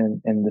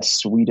open in the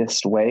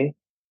sweetest way.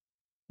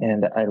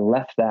 And I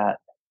left that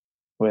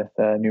with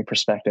a new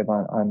perspective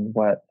on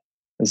what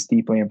was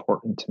deeply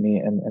important to me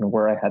and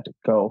where I had to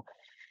go.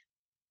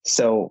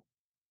 So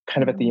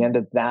kind of at the end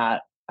of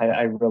that,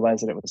 I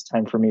realized that it was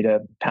time for me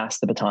to pass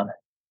the baton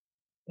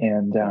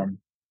and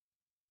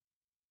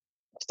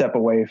step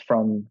away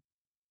from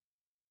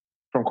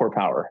Core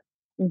Power.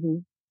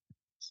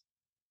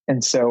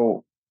 And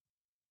so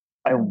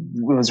it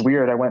was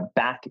weird. I went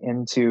back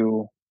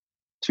into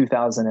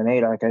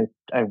 2008. Like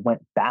I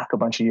went back a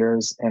bunch of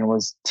years and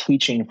was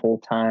teaching full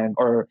time,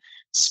 or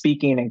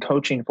speaking and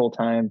coaching full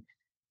time,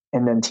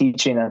 and then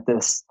teaching at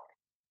this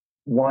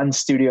one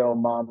studio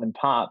mom and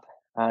pop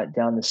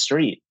down the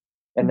street.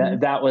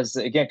 And that was,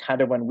 again,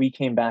 kind of when we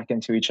came back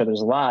into each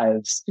other's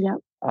lives,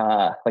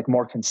 like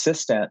more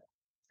consistent.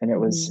 And it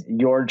was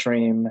your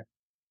dream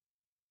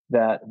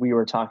that we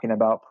were talking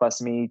about,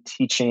 plus me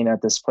teaching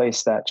at this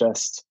place that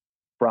just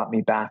brought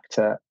me back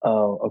to,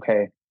 oh,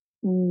 okay,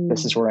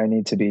 this is where I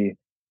need to be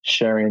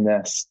sharing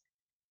this.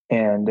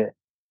 And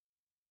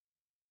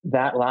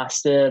that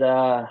lasted,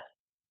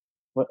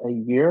 what, a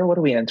year? What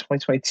are we in,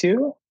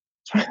 2022?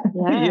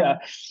 Yeah.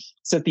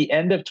 So at the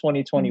end of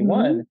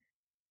 2021,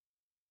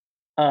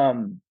 I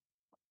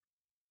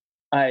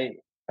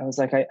was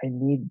like, I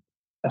need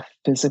a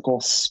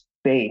physical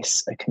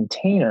space, a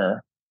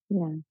container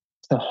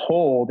to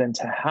hold and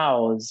to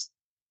house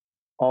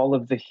all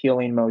of the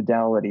healing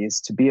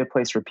modalities, to be a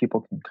place where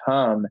people can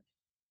come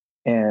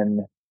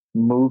and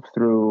move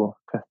through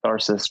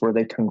catharsis, where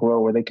they can grow,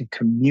 where they can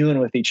commune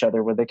with each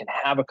other, where they can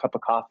have a cup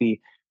of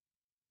coffee,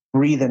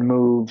 breathe and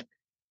move,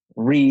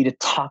 read,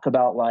 talk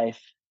about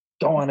life,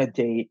 go on a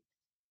date.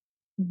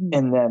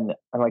 And then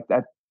I'm like,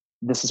 that,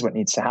 this is what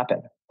needs to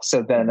happen.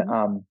 So then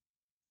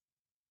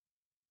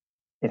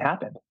it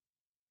happened.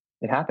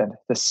 It happened.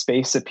 The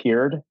space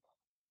appeared.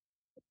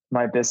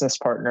 My business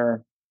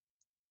partner,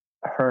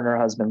 her and her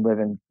husband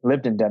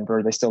lived in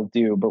Denver. They still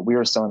do, but we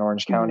were still in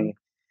Orange County.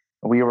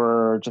 We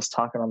were just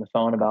talking on the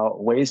phone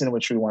about ways in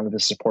which we wanted to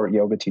support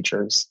yoga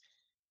teachers.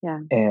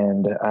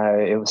 And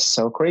it was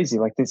so crazy.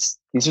 Like these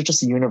are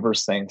just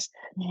universe things.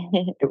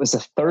 It was a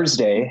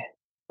Thursday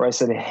where I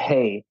said,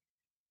 hey,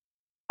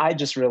 I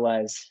just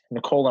realized,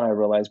 Nicole and I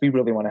realized, we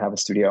really want to have a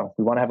studio.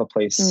 We want to have a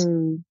place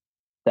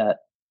that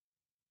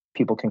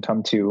people can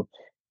come to.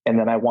 And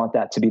then I want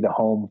that to be the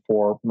home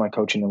for my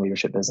coaching and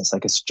leadership business.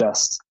 Like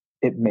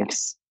it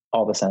makes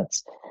all the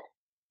sense.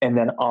 And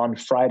then on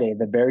Friday,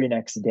 the very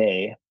next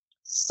day,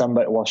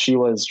 while she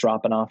was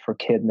dropping off her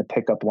kid in the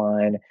pickup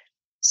line,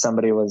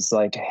 somebody was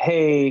like,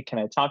 hey, can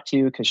I talk to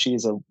you?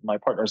 Because my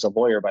partner's a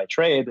lawyer by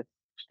trade.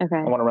 I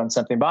want to run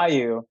something by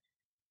you.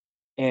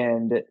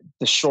 And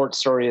the short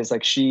story is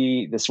like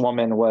this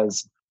woman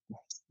was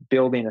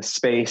building a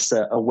space,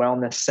 a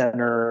wellness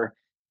center,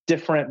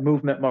 different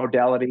movement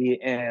modality,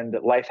 and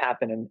life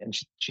happened and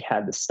she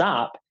had to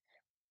stop,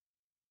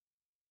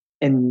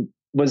 and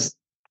was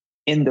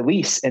in the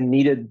lease and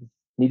needed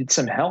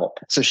some help.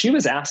 So she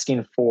was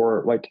asking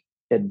for like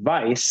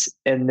advice.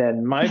 And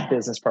then my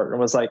business partner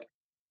was like,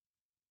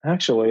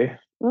 actually,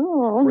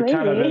 we're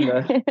kind of in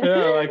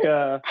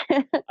the,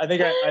 I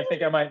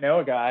think I might know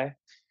a guy.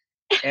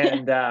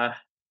 And,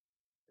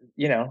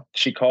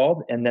 she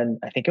called, and then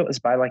I think it was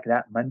by like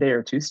that Monday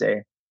or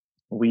Tuesday,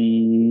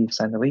 we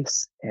signed the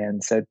lease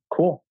and said,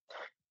 cool,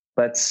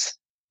 let's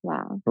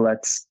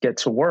get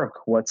to work.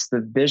 What's the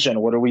vision?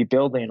 What are we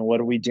building?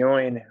 What are we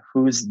doing?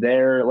 Who's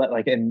there?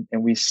 And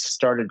we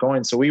started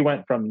going. So we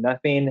went from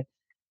nothing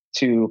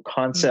to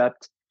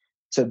concept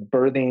to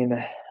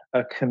birthing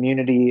a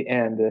community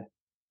and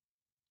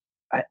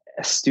a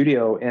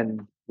studio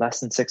in less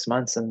than 6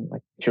 months. And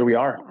like, here we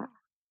are.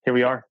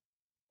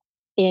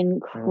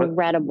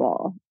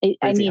 Incredible.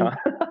 I mean,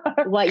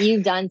 what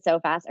you've done so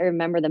fast. I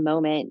remember the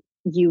moment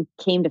you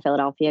came to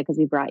Philadelphia because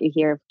we brought you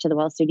here to the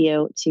Well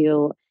Studio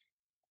to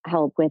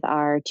help with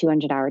our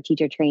 200-hour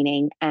teacher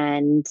training.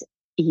 And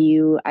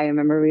I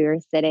remember we were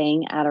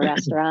sitting at a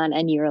restaurant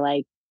and you were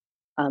like,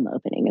 I'm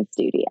opening a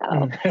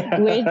studio,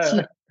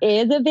 which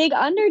is a big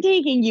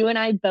undertaking. You and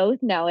I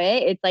both know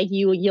it. It's like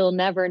you'll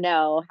never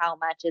know how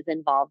much is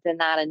involved in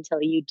that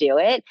until you do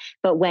it.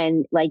 But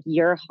when like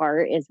your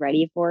heart is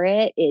ready for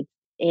it,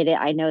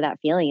 I know that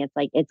feeling. It's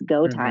like, it's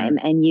go time.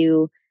 And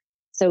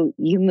so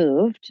you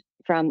moved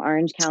from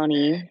Orange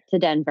County to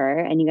Denver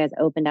and you guys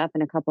opened up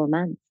in a couple of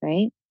months,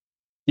 right?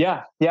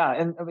 Yeah.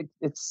 And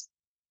it's,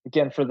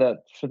 again, for the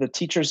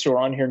teachers who are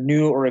on here,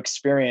 new or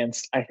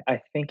experienced,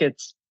 I think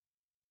it's,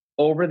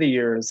 over the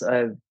years,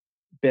 I've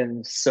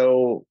been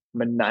so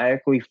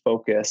maniacally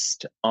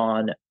focused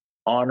on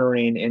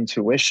honoring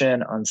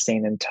intuition, on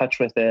staying in touch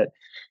with it,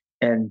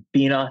 and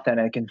being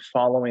authentic and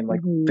following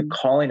like the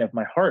calling of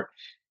my heart.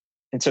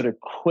 And so to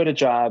quit a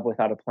job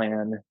without a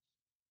plan,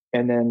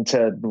 and then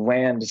to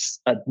land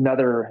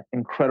another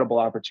incredible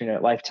opportunity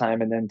at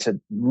Lifetime, and then to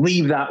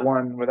leave that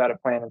one without a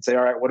plan and say,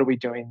 all right, what are we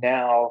doing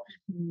now?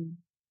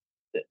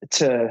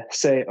 To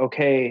say,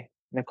 okay,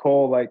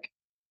 Nicole, like,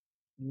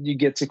 you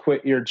get to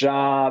quit your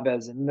job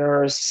as a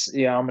nurse.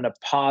 I'm going to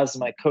pause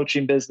my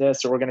coaching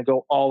business, or we're going to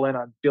go all in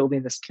on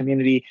building this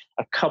community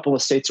a couple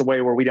of states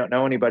away where we don't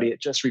know anybody. It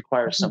just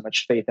requires so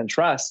much faith and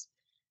trust.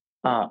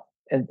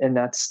 And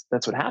that's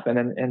what happened.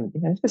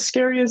 And it's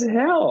scary as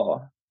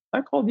hell.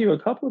 I called you a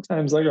couple of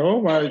times like, oh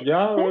my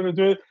God, I want to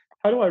do it.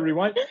 How do I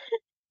rewind?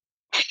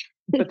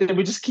 But then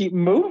we just keep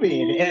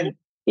moving. And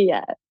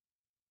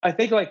I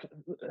think like,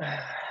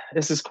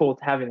 this is cool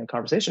having a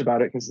conversation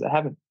about it because I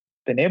haven't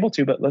been able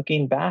to, but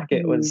looking back,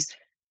 it was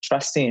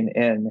trusting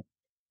in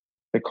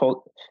the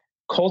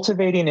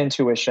cultivating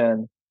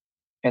intuition,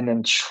 and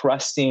then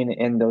trusting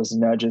in those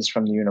nudges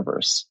from the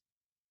universe.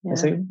 And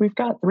so we've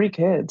got 3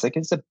 kids. Like,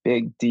 it's a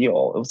big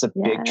deal. It was a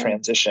big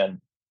transition.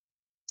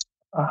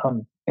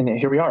 And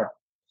here we are.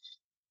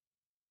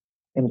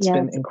 And it's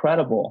been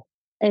incredible.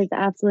 It's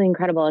absolutely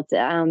incredible. It's,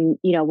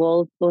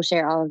 we'll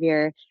share all of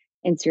your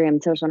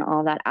Instagram, social, and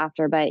all that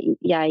after. But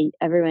yeah,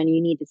 everyone,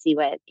 you need to see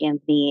what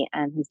Anthony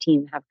and his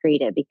team have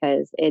created,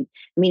 because it's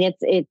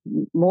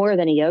more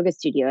than a yoga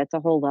studio. It's a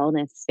whole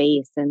wellness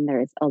space, and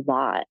there's a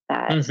lot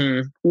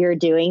that you're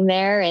doing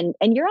there, and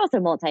you're also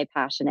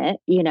multi-passionate,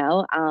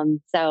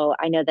 so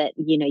I know that,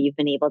 you've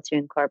been able to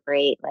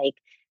incorporate like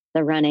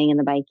the running and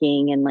the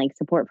biking and like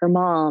support for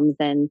moms.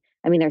 And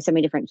there's so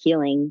many different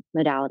healing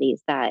modalities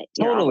that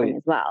you're offering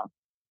as well.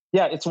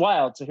 Yeah, it's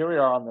wild. So here we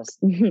are on this,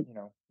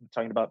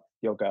 talking about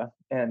yoga,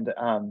 and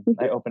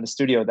I opened a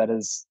studio that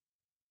is,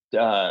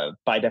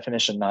 by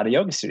definition, not a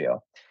yoga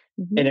studio.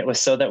 And it was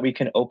so that we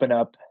can open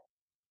up,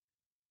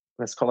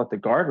 let's call it the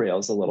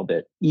guardrails a little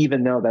bit,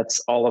 even though that's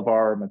all of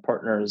my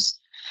partners.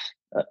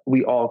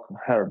 We all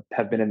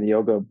have been in the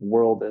yoga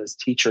world as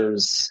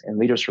teachers and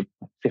leaders for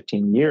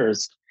 15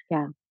 years.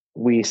 Yeah.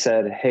 We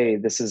said, hey,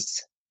 this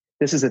is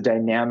a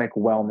dynamic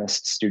wellness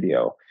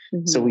studio.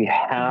 So we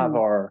have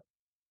our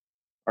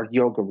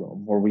yoga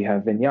room where we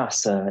have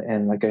vinyasa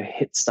and like a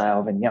HIIT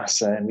style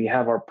vinyasa, and we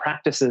have our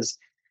practices.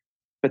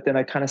 But then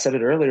I kind of said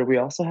it earlier, we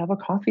also have a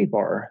coffee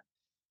bar.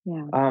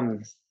 Yeah.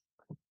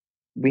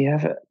 We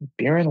have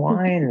beer and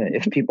wine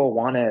if people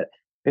want it.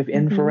 We have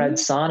infrared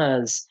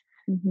saunas.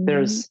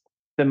 There's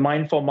the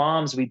mindful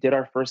moms. We did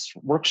our first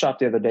workshop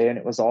the other day, and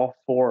it was all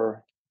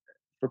for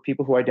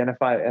people who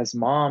identify as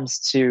moms,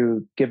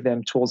 to give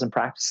them tools and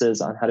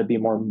practices on how to be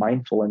more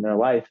mindful in their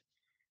life.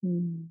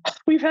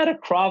 We've had a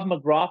Krav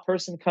Maga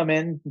person come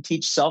in and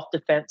teach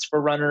self-defense for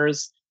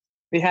runners.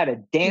 We had a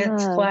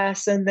dance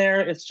class in there.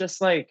 It's just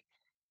like,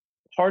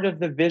 part of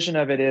the vision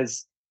of it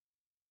is,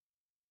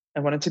 I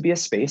want it to be a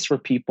space where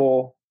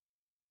people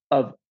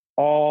of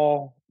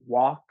all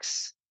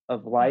walks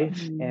of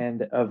life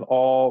and of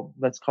all,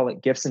 let's call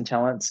it gifts and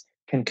talents,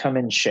 can come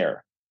and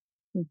share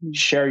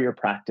your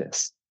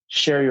practice,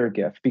 share your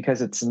gift,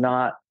 because it's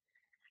not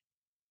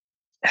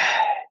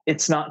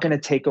going to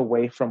take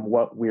away from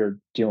what we're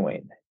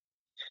doing.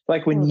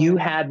 Like when you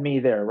had me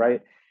there,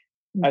 right?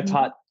 I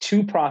taught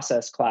 2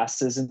 process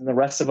classes, and the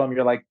rest of them,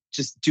 you're like,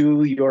 just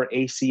do your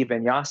AC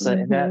vinyasa.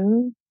 And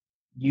that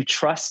you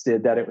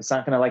trusted that it was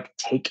not going to like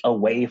take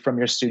away from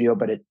your studio,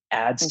 but it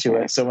adds to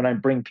it. So when I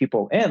bring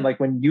people in, like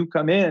when you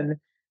come in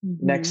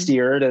next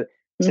year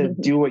to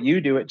do what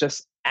you do, it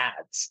just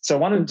adds. So I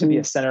wanted it to be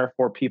a center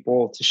for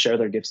people to share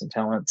their gifts and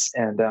talents,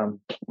 and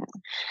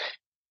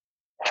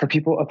for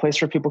people, a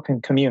place where people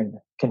can commune,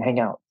 can hang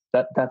out.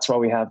 That's why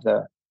we have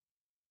the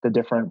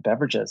different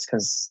beverages,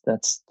 because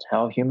that's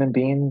how human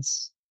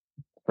beings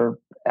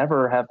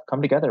forever have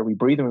come together. We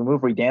breathe and we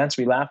move, we dance,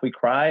 we laugh, we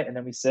cry, and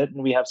then we sit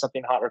and we have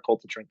something hot or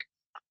cold to drink.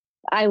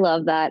 I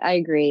love that. I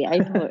agree.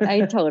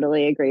 I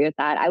totally agree with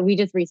that. We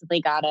just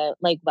recently got a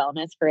like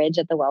wellness fridge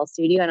at the Well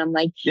Studio, and I'm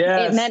like,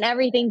 it meant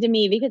everything to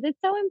me, because it's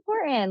so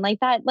important. Like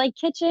that, like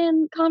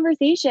kitchen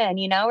conversation,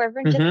 where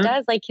everyone just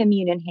does like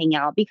commune and hang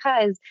out,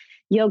 because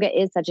yoga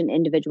is such an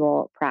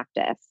individual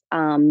practice.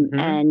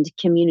 And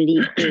community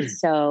is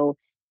so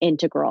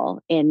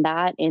integral in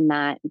that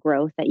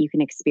growth that you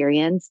can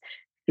experience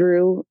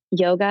through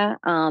yoga.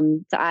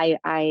 So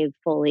I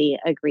fully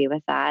agree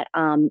with that.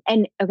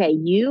 And okay,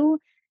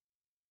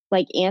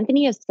 like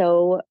Anthony is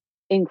so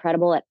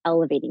incredible at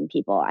elevating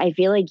people. I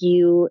feel like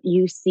you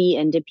see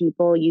into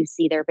people, you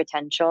see their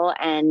potential,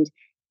 and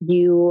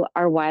you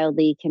are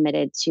wildly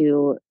committed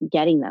to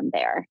getting them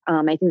there.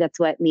 I think that's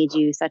what made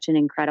you such an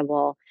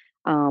incredible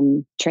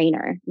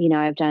trainer.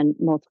 I've done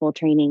multiple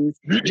trainings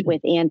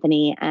with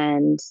Anthony,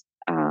 and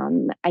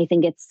I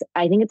think it's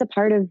a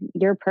part of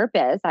your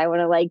purpose. I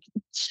want to like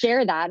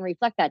share that and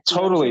reflect that.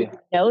 Totally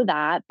know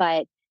that,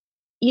 but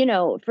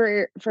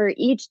for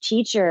each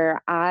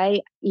teacher,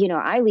 I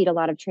lead a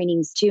lot of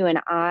trainings too. And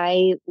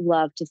I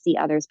love to see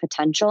others'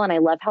 potential. And I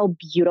love how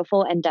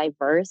beautiful and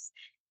diverse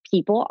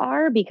people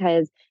are,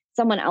 because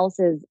someone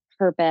else's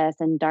purpose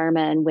and dharma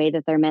and way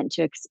that they're meant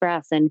to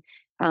express and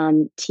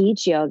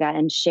teach yoga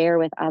and share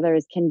with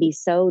others can be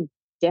so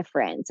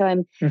different.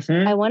 So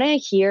I want to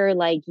hear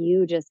like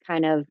you just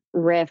kind of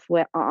riff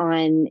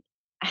on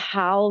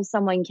how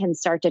someone can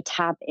start to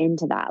tap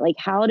into that. Like,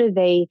 how do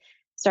they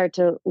start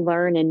to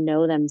learn and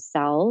know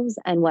themselves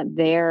and what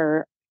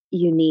their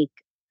unique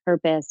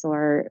purpose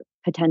or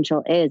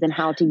potential is, and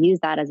how to use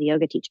that as a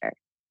yoga teacher?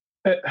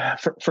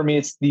 For me,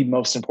 it's the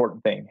most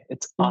important thing.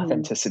 It's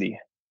authenticity.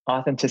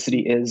 Authenticity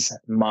is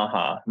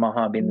maha.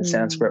 Maha being the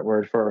Sanskrit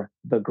word for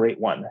the great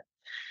one.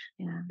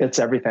 Yeah. It's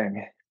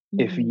everything.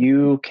 If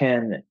you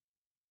can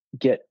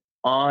get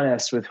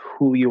honest with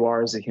who you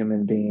are as a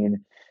human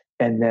being,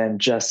 and then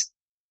just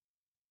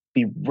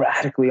be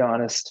radically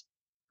honest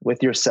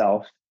with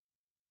yourself,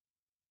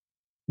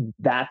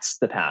 that's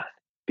the path,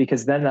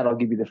 because then that'll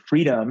give you the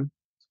freedom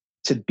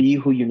to be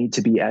who you need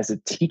to be as a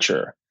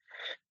teacher.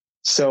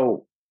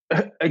 So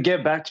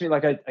again, back to me,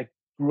 like I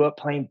grew up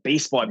playing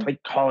baseball. I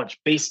played college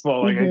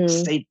baseball. Like I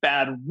say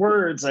bad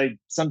words. I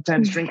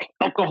sometimes drink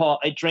alcohol.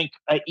 I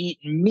eat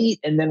meat.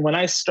 And then when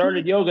I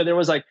started yoga, there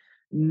was like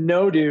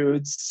no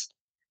dudes.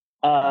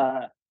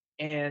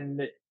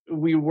 And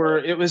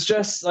it was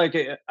just like,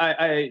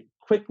 I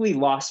quickly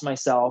lost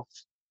myself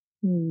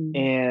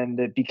and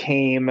it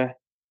became a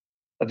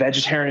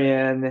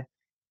vegetarian.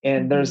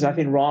 And there's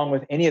nothing wrong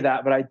with any of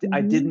that, but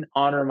I didn't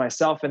honor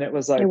myself. And it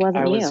was like,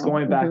 I was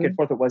going back and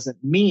forth. It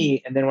wasn't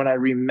me. And then when I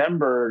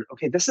remembered,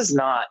 okay, this is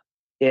not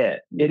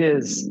it. It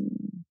is,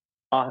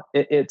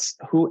 it's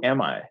who am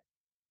I?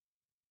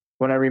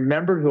 When I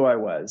remembered who I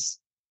was,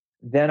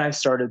 then I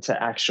started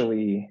to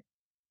actually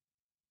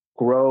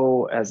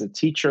grow as a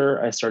teacher.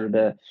 I started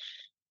to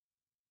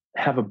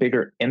have a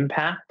bigger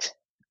impact.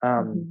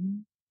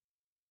 And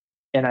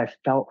I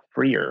felt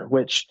freer,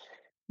 which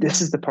this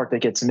is the part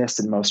that gets missed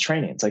in most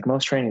trainings. Like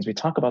most trainings, we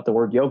talk about the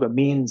word yoga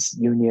means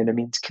union, it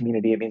means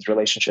community, it means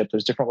relationship.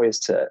 There's different ways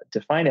to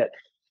define it.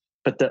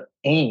 But the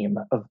aim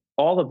of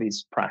all of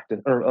these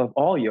practice, or of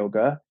all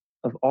yoga,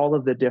 of all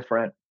of the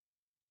different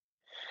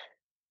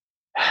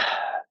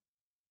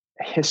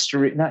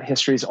not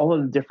histories, all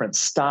of the different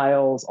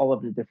styles, all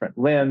of the different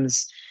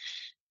limbs,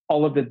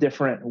 all of the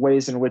different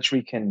ways in which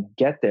we can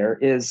get there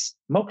is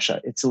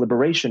moksha. It's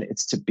liberation.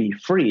 It's to be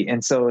free.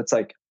 And so it's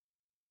like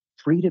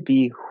free to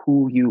be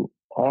who you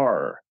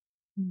are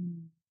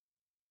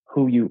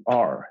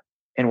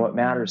and what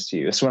matters to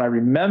you. So when I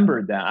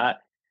remembered that,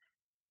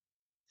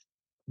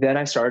 then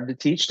I started to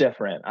teach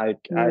different. I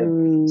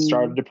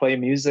started to play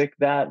music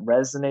that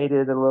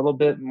resonated a little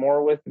bit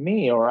more with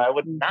me, or I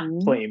would not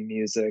play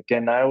music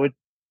and I would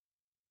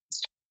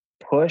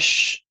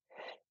push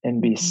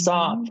and be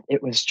soft.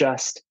 It was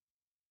just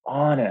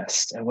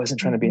honest. I wasn't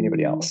trying to be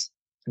anybody else.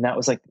 And that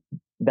was like,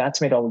 that's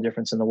made all the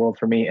difference in the world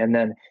for me. And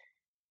then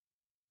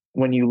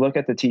when you look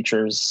at the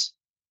teachers,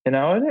 and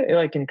I would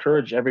like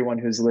encourage everyone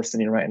who's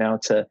listening right now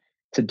to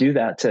do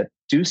that, to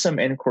do some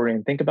inquiry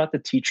and think about the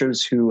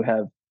teachers who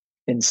have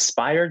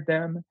inspired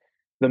them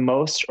the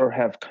most, or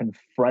have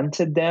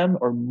confronted them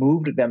or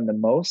moved them the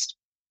most.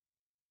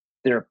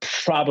 They're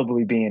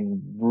probably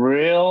being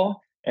real,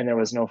 and there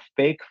was no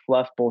fake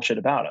fluff bullshit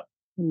about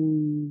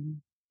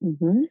them.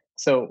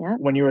 So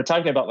when you were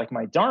talking about like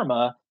my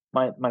dharma,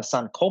 my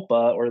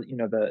sankalpa, or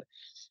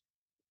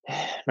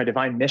my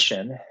divine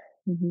mission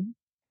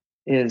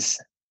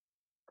is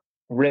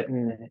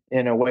written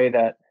in a way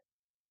that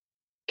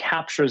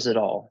captures it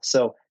all.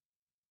 So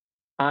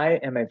I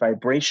am a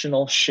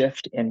vibrational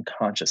shift in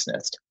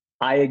consciousness.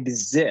 I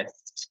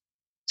exist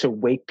to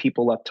wake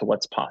people up to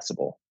what's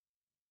possible.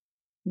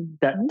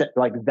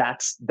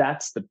 That's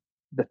the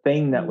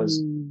thing that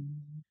was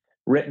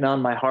written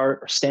on my heart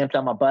or stamped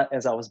on my butt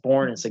as I was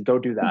born and said, go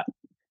do that.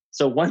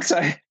 So once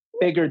I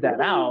figured that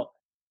out,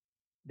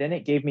 then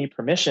it gave me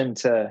permission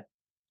to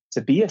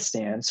be a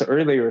stand. So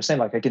earlier you were saying,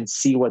 like, I can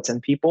see what's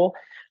in people.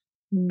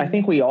 I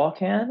think we all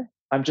can.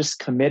 I'm just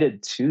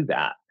committed to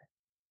that.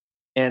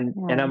 And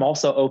I'm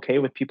also okay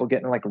with people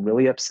getting like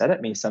really upset at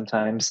me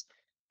sometimes,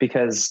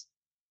 because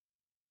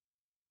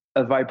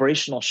a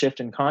vibrational shift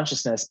in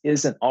consciousness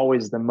isn't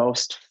always the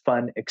most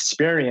fun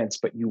experience,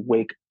 but you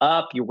wake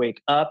up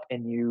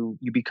and you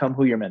become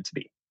who you're meant to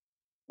be.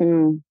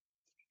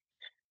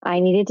 I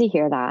needed to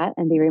hear that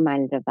and be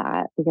reminded of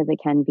that, because it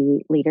can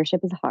be, leadership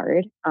is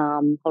hard.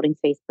 Holding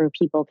space for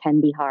people can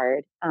be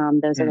hard.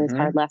 Those are those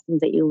hard lessons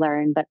that you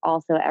learn, but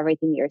also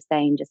everything you're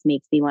saying just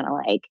makes me want to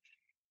like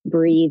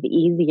breathe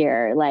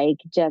easier, like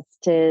just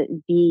to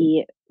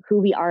be who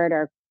we are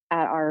at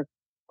our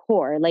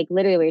core. Like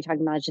literally what you're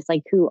talking about is just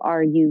like, who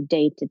are you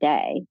day to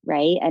day,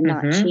 right? And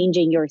not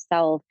changing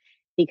yourself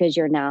because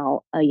you're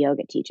now a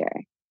yoga teacher.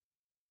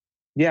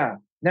 Yeah,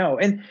 no.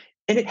 And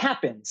it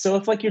happens. So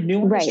if like you're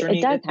new on this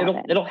journey,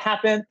 it'll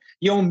happen.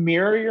 You'll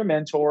mirror your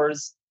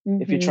mentors.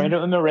 If you trained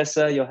with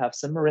Marissa, you'll have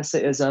some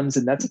Marissa-isms,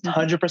 and that's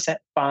 100%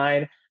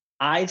 fine.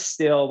 I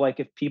still, like,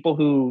 if people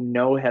who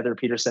know Heather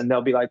Peterson,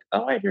 they'll be like,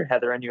 oh, I hear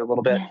Heather in you a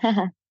little bit.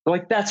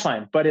 Like, that's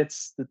fine. But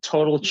it's the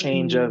total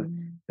change of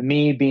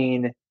me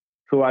being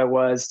who I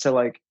was to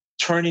like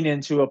turning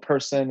into a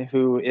person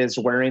who is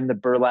wearing the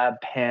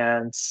burlap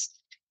pants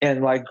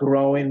and like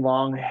growing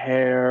long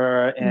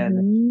hair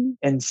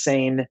and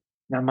saying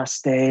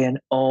namaste and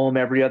om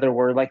every other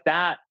word. Like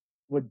that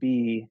would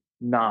be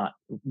not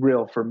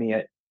real for me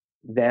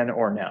then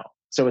or now.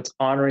 So it's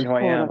honoring who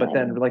I am, but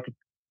then like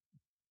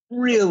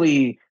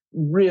really,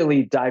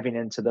 really diving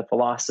into the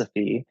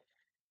philosophy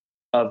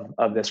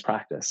of this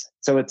practice.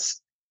 So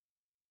it's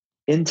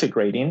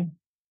integrating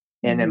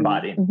and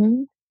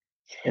embodying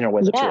in a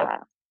way that's real.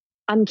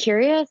 I'm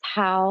curious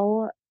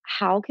how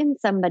can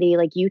somebody,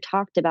 like you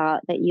talked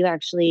about, that you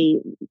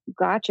actually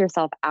got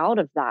yourself out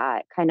of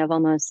that kind of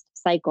almost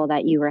cycle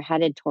that you were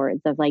headed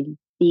towards of like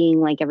being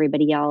like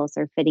everybody else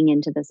or fitting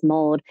into this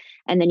mold.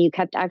 And then you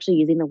kept actually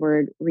using the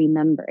word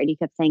remembered. You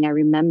kept saying, I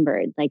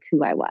remembered like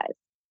who I was.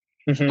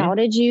 How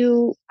did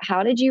you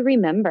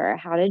remember?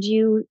 How did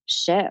you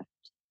shift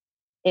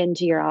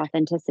into your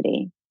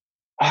authenticity?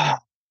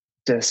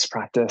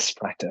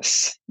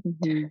 Practice.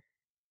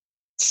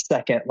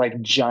 Second,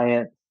 like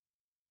giant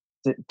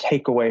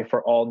takeaway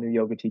for all new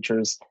yoga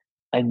teachers.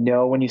 I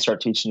know when you start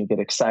teaching, you get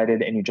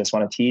excited and you just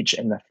want to teach.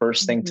 And the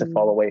first thing to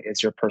fall away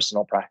is your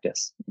personal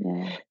practice.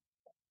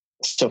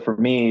 So for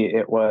me,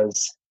 it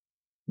was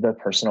the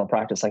personal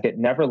practice. Like it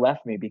never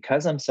left me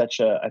because I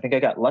think I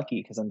got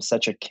lucky because I'm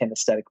such a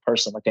kinesthetic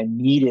person. Like I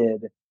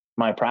needed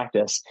my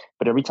practice,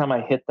 but every time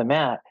I hit the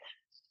mat,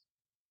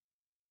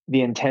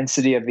 the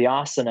intensity of the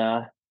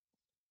asana,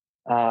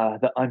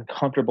 the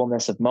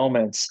uncomfortableness of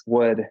moments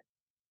would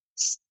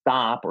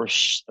stop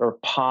or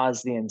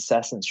pause the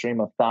incessant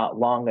stream of thought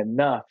long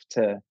enough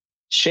to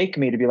shake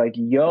me to be like,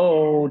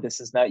 yo,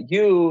 this is not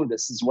you.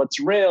 This is what's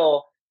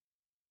real.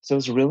 So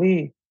it's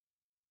really,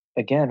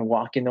 again,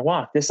 walking the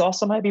walk. This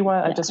also might be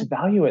why I just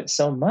value it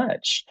so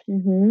much.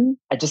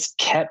 I just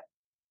kept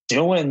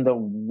doing the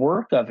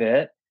work of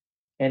it,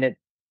 and it,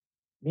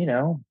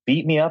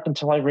 beat me up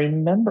until I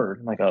remembered.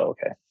 I'm like, oh,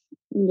 okay.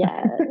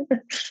 Yes.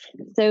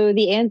 So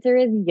the answer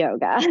is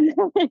yoga.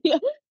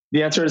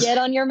 The answer is get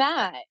on your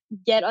mat.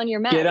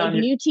 Like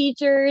new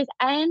teachers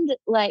and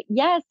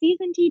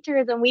seasoned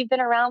teachers, and we've been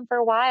around for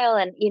a while,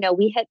 and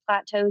we hit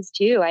plateaus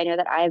too. I know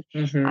that I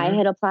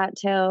hit a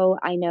plateau.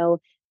 I know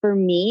for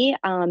me,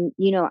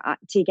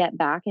 to get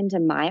back into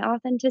my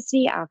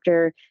authenticity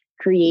after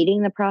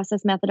creating the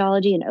process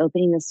methodology and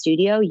opening the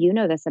studio,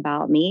 this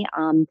about me.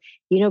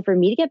 For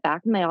me to get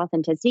back in my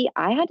authenticity,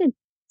 I had to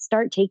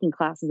start taking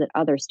classes at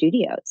other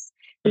studios.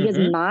 Because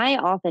my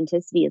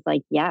authenticity is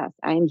like, yes,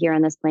 I am here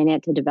on this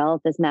planet to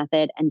develop this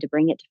method and to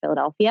bring it to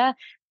Philadelphia.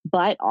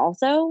 But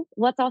also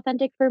what's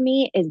authentic for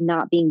me is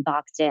not being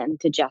boxed in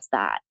to just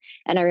that.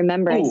 And I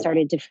remember I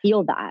started to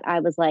feel that. I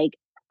was like,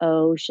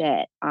 oh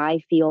shit,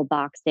 I feel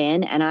boxed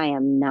in and I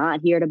am not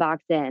here to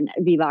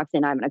be boxed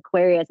in. I'm an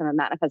Aquarius. I'm a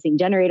manifesting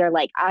generator.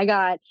 Like I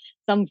got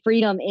some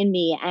freedom in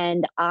me,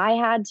 and I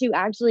had to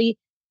actually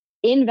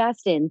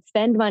invest in,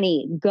 spend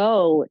money,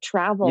 go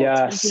travel,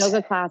 take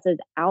yoga classes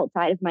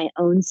outside of my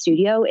own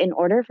studio in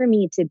order for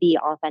me to be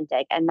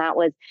authentic. And that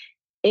was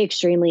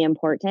extremely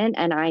important.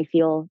 And I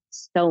feel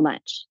so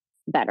much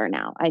better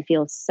now. I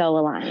feel so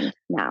aligned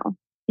now.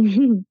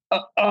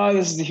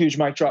 This is a huge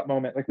mic drop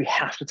moment. Like we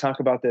have to talk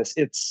about this.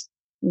 It's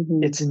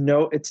to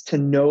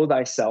know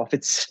thyself.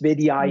 It's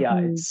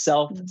svidyaya. It's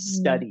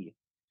self-study.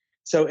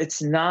 So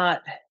it's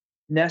not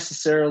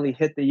necessarily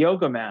hit the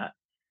yoga mat.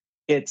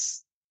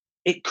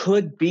 It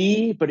could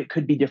be, but it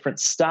could be different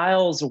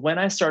styles. When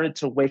I started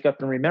to wake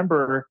up and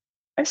remember,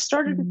 I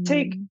started to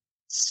take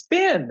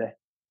spin.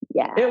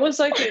 Yeah. It was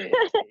like, it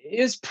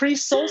was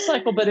pre-soul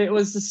cycle, but it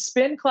was a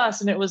spin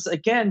class. And it was,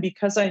 again,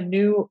 because I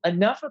knew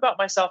enough about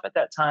myself at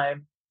that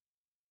time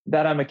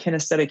that I'm a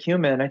kinesthetic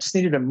human. I just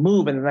needed to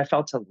move. And then I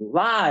felt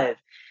alive,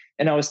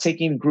 and I was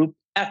taking group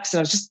X and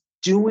I was just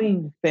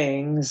doing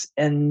things.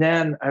 And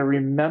then I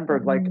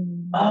remembered like,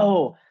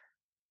 oh,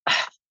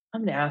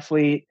 I'm an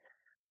athlete.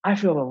 I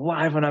feel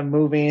alive when I'm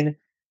moving.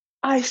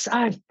 I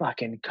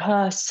fucking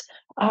cuss.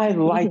 I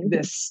like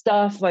this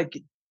stuff. Like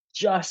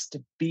just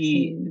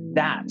be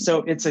that. So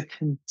it's a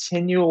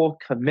continual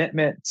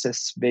commitment to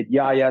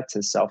svidyaya,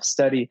 to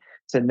self-study,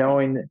 to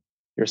knowing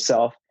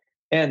yourself.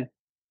 And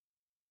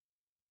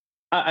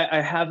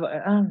I have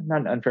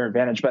not an unfair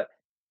advantage, but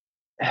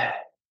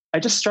I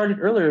just started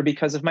earlier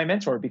because of my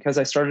mentor, because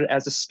I started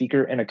as a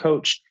speaker and a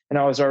coach, and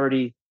I was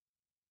already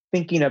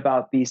thinking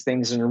about these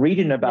things and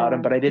reading about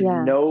them, but I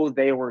didn't know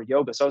they were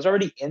yoga. So I was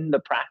already in the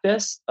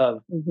practice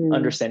of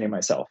understanding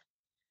myself.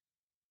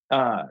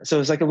 So it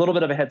was like a little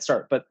bit of a head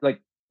start, but like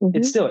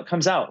it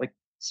comes out like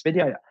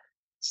svidyaya,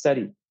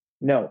 study,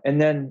 no. And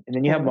then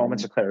you have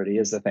moments of clarity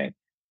is the thing.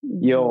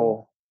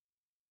 You'll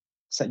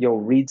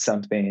read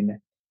something,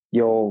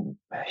 you'll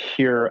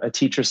hear a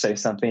teacher say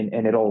something,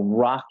 and it'll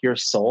rock your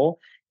soul,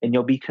 and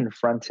you'll be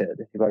confronted.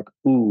 You're like,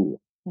 ooh,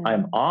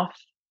 I'm off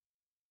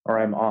or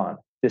I'm on.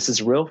 This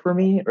is real for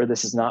me or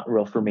this is not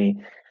real for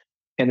me.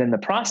 And then the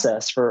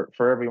process for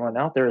everyone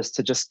out there is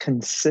to just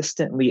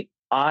consistently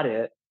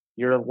audit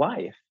your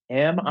life.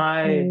 Am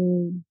I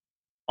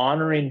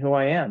honoring who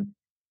I am?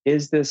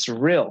 Is this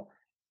real?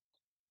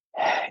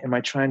 Am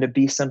I trying to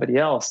be somebody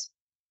else?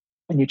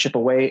 And you chip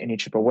away and you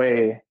chip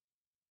away.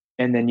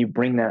 And then you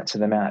bring that to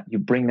the mat. You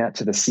bring that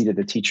to the seat of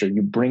the teacher.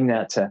 You bring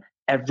that to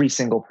every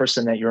single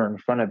person that you're in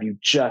front of. You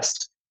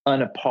just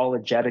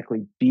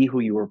unapologetically be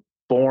who you were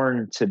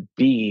born to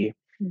be.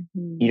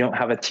 You don't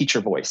have a teacher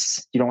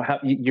voice.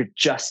 You're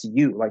just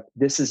you. Like,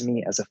 this is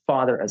me as a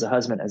father, as a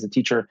husband, as a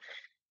teacher.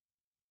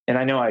 And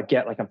I know I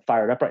get like I'm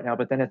fired up right now,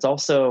 but then it's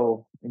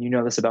also, and you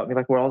know this about me,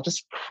 like where I'll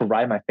just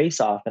cry my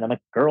face off, and I'm a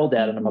girl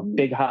dad, and I'm a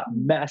big hot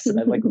mess, and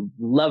I like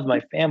love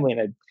my family,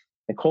 and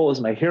Nicole is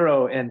my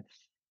hero, and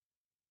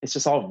it's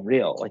just all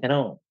real. Like I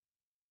don't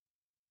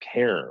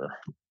care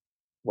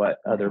what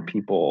other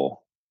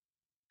people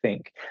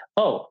think.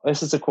 Oh,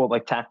 this is a cool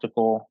like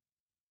tactical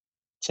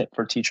tip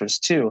for teachers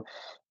too.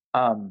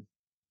 All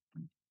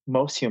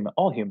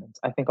humans,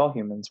 I think all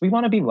humans, we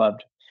want to be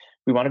loved.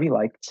 We want to be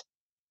liked.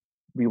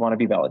 We want to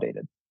be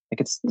validated. Like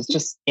it's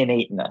just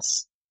innate in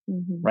us,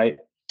 right?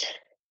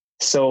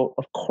 So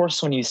of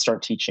course, when you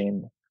start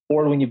teaching,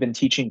 or when you've been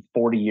teaching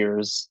 40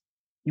 years,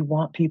 you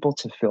want people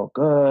to feel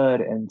good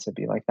and to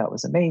be like, that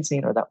was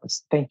amazing, or that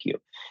was, thank you.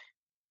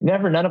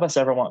 None of us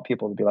ever want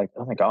people to be like,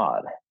 oh my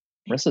God,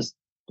 this is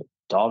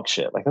dog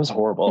shit. Like, that was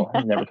horrible.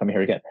 I'm never coming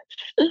here again.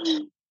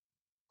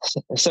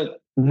 So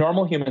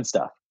normal human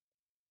stuff.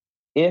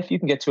 If you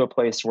can get to a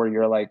place where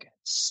you're like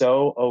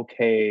so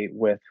okay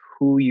with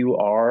who you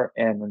are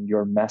and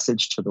your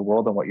message to the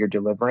world and what you're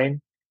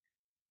delivering,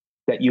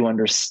 that you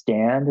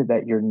understand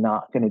that you're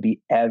not going to be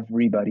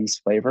everybody's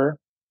flavor,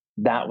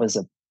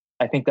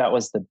 I think that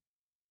was the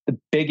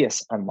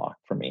biggest unlock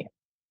for me.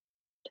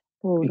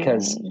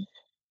 Because Totally.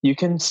 you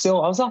can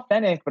still, I was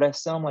authentic, but I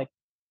still am like,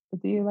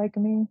 do you like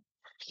me?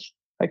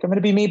 Like, I'm going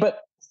to be me,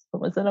 but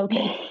was it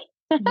okay?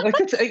 Like,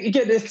 it's,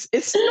 again,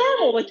 it's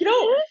normal. Like,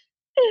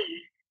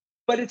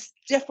 but it's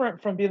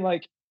different from being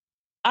like,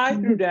 I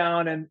threw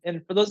down.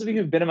 And for those of you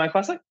who've been in my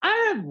class, like,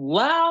 I am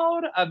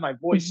loud. My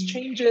voice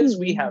changes.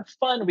 We have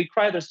fun. We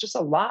cry. There's just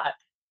a lot.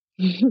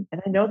 And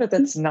I know that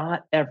that's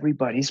not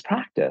everybody's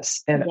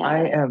practice. And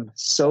I Yes. am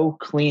so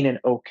clean and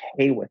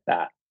okay with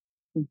that.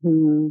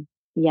 Mm-hmm.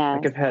 Yes.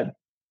 Like, I've had,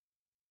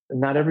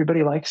 not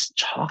everybody likes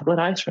chocolate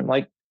ice cream.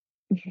 Like,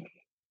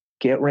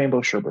 get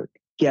rainbow sherbet,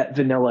 get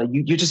vanilla.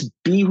 You just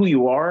be who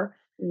you are.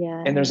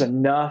 Yeah. And there's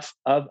enough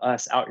of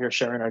us out here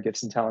sharing our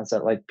gifts and talents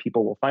that like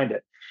people will find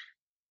it.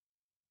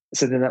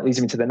 So then that leads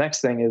me to the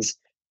next thing, is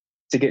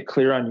to get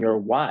clear on your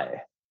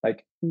why.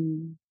 Like,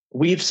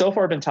 we've so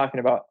far been talking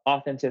about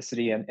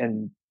authenticity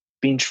and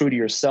being true to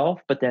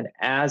yourself, but then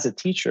as a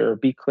teacher,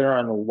 be clear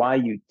on why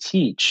you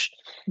teach.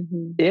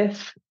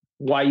 If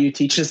why you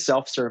teach is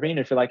self-serving,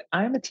 if you're like,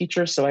 I'm a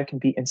teacher so I can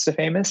be insta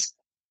famous,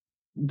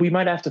 we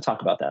might have to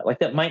talk about that. Like,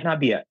 that might not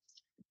be it.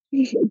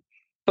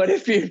 But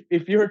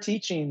if you're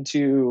teaching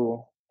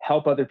to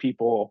help other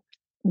people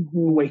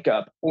wake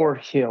up or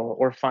heal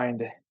or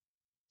find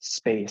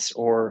space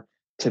or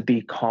to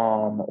be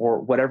calm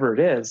or whatever it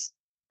is,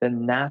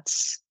 then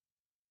that's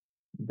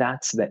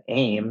the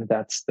aim,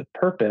 that's the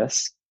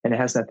purpose, and it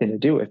has nothing to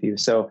do with you.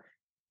 So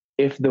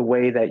if the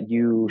way that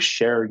you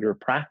share your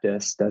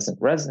practice doesn't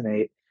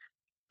resonate,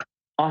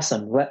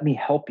 awesome, let me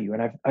help you.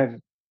 And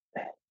I've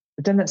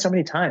done that so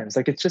many times.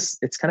 Like,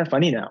 it's kind of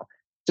funny now.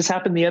 Just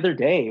happened the other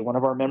day. One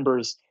of our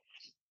members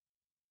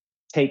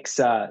takes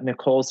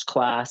Nicole's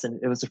class, and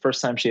it was the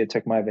first time she had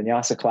took my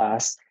vinyasa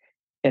class.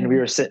 And we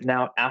were sitting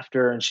out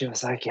after, and she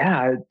was like,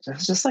 yeah, it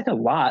was just like a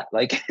lot.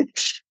 Like,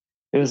 it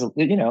was,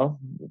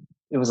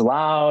 it was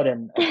loud,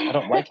 and I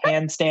don't like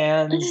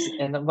handstands.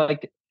 And I'm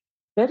like,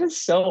 that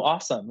is so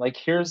awesome. Like,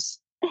 here's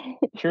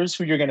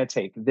who you're going to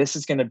take. This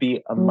is going to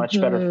be a much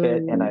better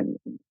fit. And I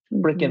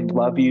freaking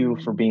love you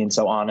for being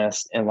so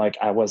honest. And like,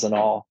 I wasn't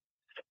all,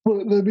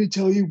 well, let me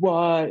tell you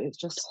why. It's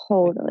just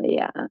totally.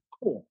 like, Yeah.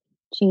 cool.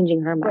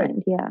 Changing her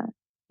mind. Right. Yeah.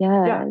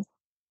 Yes. Yeah.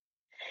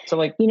 So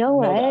like, you know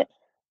what? that.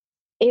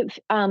 If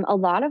a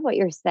lot of what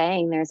you're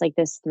saying, there's like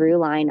this through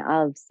line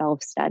of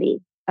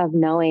self-study, of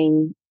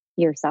knowing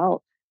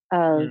yourself,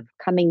 of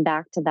coming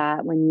back to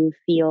that when you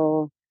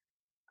feel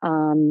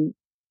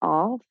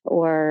off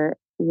or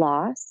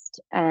lost.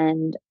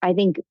 And I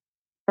think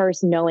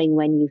first knowing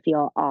when you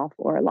feel off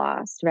or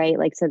lost, right?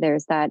 Like, so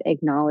there's that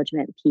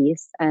acknowledgement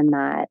piece, and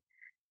that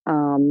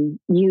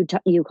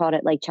you called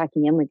it like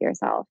checking in with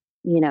yourself,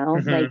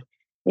 like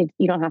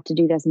you don't have to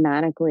do this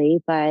manically,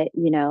 but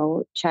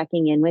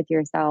checking in with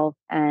yourself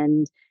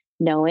and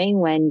knowing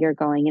when you're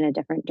going in a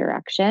different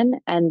direction.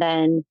 And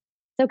then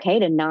it's okay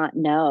to not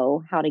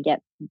know how to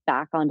get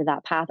back onto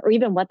that path, or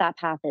even what that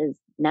path is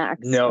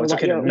next, No, or it's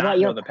okay to what not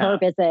your know the path.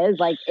 purpose is.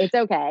 Like, it's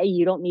okay.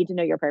 You don't need to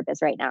know your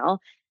purpose right now,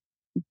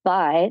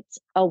 but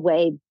a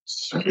way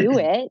to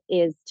it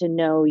is to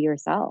know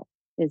yourself,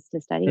 is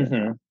to study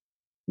yourself.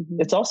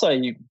 It's also,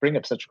 you bring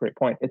up such a great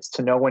point. It's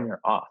to know when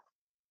you're off.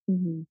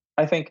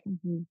 I think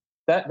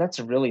that's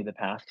really the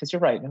path, because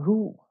you're right.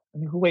 Who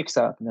wakes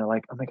up and they're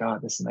like, oh my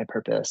God, this is my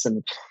purpose.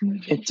 And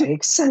it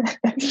takes,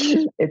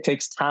 it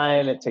takes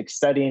time, it takes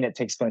studying, it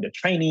takes going to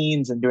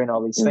trainings and doing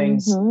all these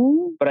things.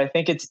 But I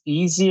think it's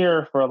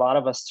easier for a lot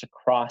of us to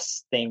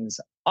cross things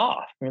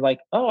off. We're like,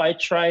 oh, I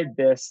tried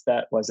this,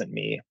 that wasn't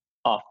me,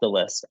 off the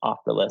list.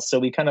 So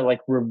we kind of like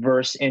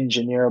reverse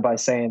engineer by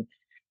saying,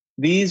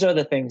 these are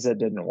the things that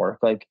didn't work.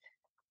 Like,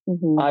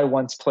 I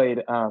once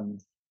played,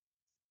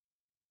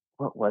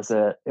 what was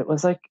it? It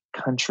was like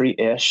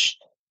country-ish,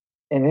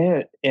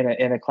 and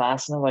in a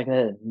class, and I'm like,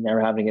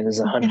 never happening again. This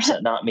is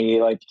 100% not me.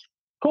 Like,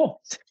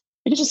 cool.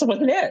 It just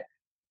wasn't it.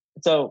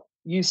 So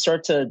you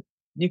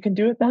can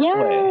do it that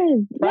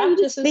way. Yeah, you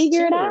just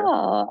figure it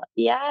out.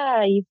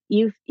 Yeah,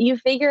 you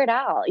figure it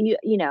out.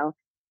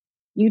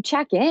 You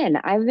check in.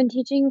 I've been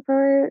teaching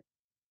for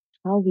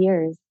 12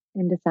 years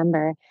in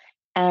December,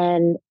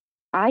 and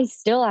I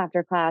still,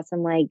 after class,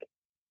 I'm like,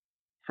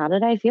 how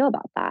did I feel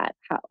about that?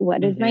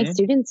 What did my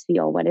students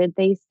feel? What did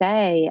they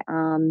say?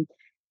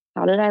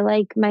 How did I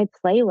like my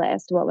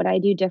playlist? What would I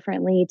do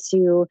differently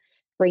to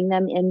bring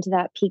them into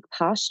that peak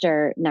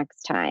posture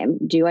next time?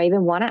 Do I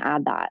even want to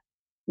add that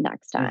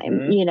next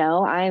time?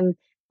 I'm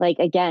like,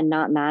 again,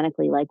 not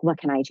manically like, what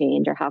can I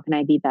change or how can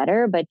I be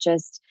better, but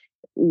just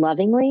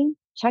lovingly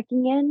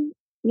checking in,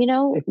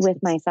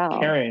 with myself.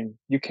 Caring.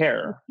 You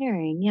care.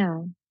 Caring.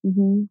 Yeah.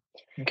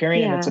 You're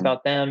caring, and it's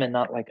about them and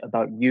not like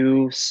about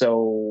you.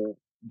 So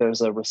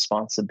there's a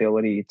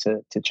responsibility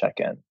to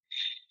check in.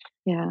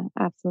 Yeah,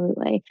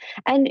 absolutely.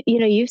 And,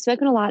 you've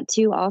spoken a lot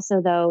too,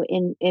 also, though,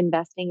 in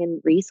investing in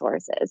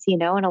resources,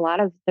 and a lot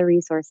of the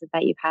resources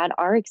that you've had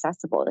are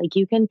accessible. Like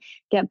you can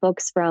get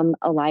books from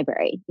a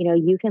library,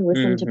 you can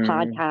listen to Hmm.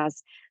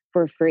 podcasts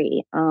for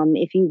free.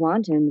 If you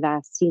want to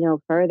invest,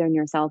 further in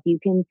yourself, you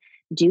can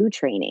do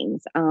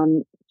trainings.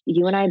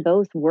 You and I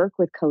both work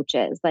with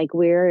coaches. Like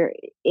we're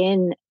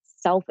in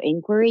self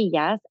inquiry,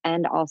 yes,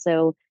 and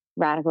also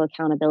radical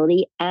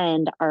accountability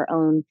and our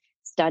own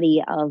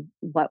study of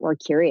what we're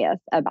curious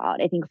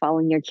about. I think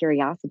following your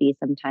curiosity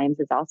sometimes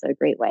is also a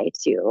great way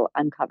to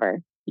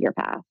uncover your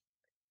path.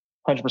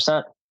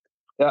 100%.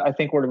 Yeah, I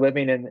think we're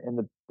living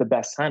in the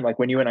best time. Like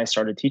when you and I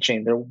started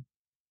teaching,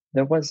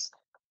 there was,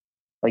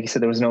 like you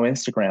said, there was no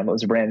Instagram. It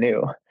was brand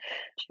new.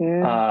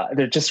 True.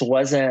 There just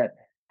wasn't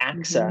Hmm.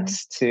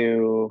 access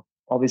to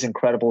all these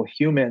incredible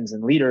humans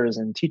and leaders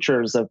and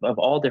teachers of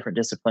all different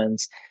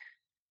disciplines.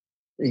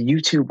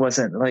 YouTube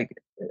wasn't like,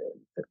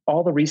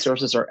 all the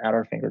resources are at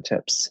our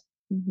fingertips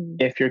Hmm.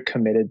 if you're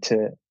committed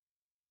to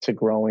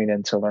growing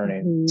and to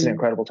learning. It's an Hmm.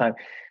 incredible time.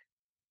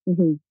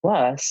 Hmm.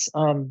 Plus,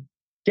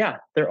 yeah,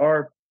 there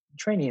are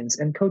trainings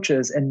and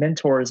coaches and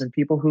mentors and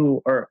people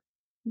who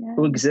Yeah,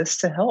 exist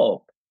to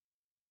help.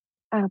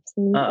 Uh,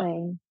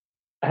 absolutely.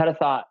 I had a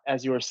thought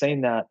as you were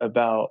saying that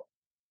about,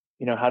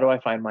 how do I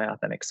find my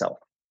authentic self?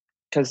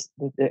 Because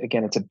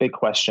again, it's a big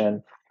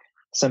question.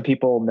 Some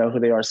people know who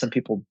they are, some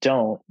people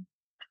don't.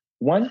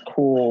 One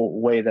cool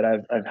way that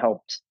I've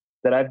helped,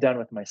 that I've done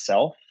with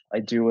myself, I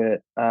do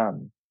it,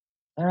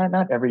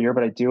 not every year,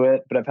 but I do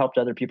it, but I've helped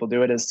other people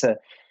do it, is to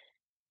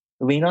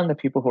lean on the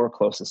people who are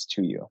closest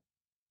to you,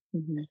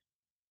 Hmm.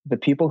 the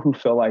people who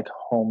feel like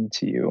home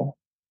to you.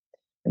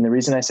 And the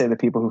reason I say the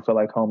people who feel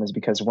like home is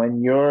because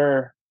when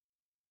you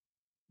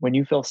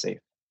feel safe,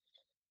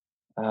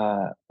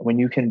 when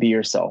you can be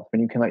yourself,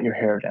 when you can let your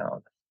hair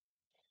down,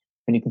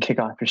 when you can kick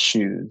off your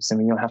shoes, and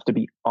when you don't have to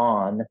be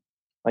on,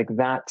 like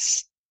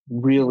that's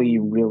really,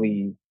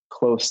 really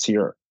close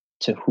to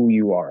who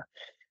you are.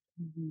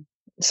 Hmm.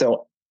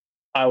 So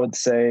I would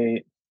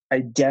say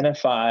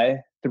identify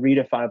 3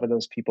 to 5 of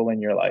those people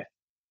in your life.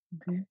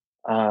 Hmm.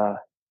 Uh,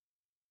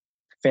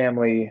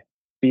 Family,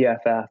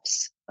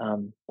 BFFs,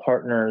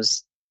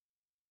 partners,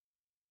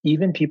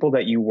 even people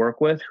that you work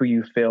with who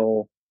you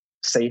feel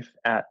safe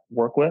at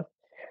work with,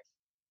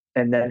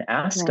 and then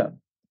ask Yeah.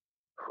 them,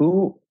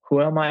 who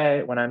am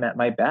I when I'm at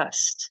my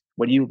best?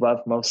 What do you love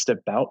most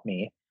about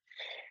me?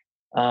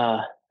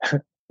 Uh,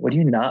 what do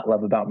you not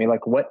love about me?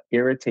 Like what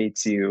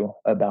irritates you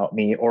about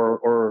me,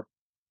 or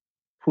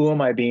who am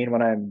I being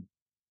when I'm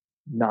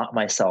not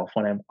myself,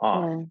 when I'm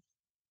off?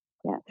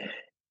 Yeah. Yeah.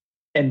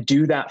 And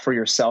do that for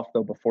yourself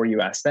though before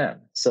you ask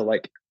them. So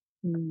like,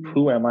 Mm.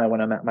 who am I when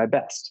I'm at my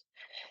best?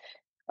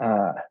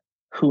 Uh,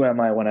 who am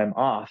I when I'm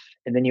off?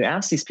 And then you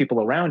ask these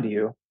people around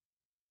you,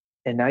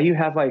 and now you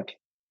have like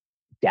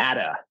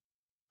data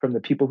from the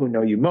people who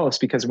know you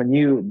most. Because when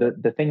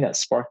the thing that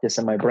sparked this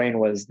in my brain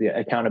was the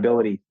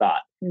accountability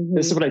thought.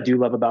 This is Hmm. what I do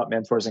love about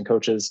mentors and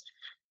coaches.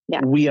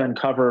 Yeah. We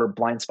uncover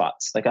blind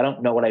spots. Like I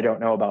don't know what I don't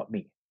know about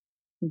me.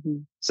 Hmm.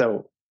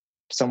 So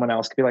someone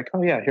else could be like,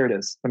 oh yeah, here it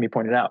is. Let me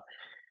point it out.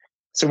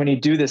 So when you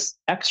do this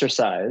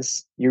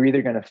exercise, you're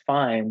either going to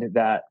find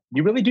that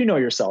you really do know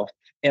yourself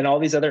and all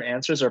these other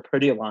answers are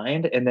pretty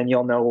aligned. And then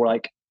you'll know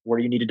like where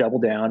you need to double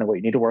down and what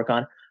you need to work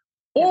on.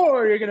 Yep.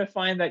 Or you're going to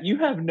find that you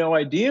have no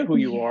idea who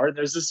you are.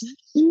 There's this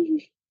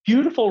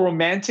beautiful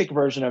romantic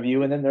version of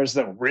you. And then there's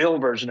the real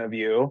version of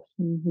you.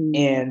 Hmm.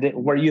 And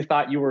where you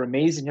thought you were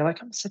amazing, you're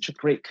like, I'm such a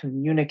great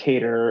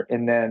communicator.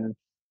 And then,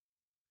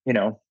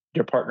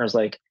 your partner's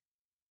like,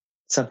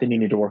 something you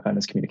need to work on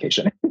is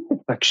communication.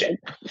 Like shit.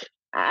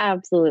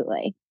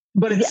 Absolutely.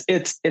 But Yeah.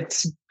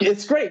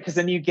 it's great because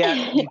then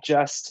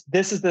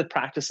this is the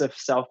practice of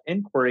self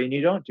inquiry, and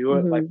you don't do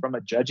it like Hmm. from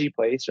a judgy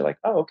place. You're like,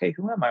 oh, okay,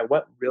 who am I?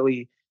 What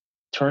really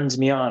turns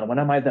me on? When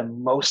am I the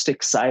most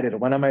excited?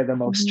 When am I the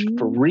most Hmm.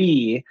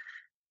 free?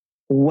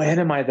 When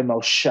am I the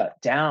most shut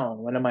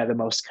down? When am I the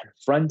most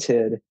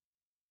confronted?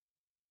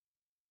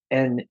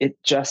 And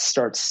it just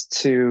starts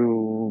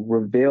to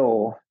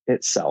reveal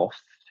itself.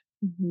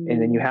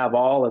 And then you Hmm. have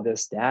all of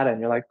this data, and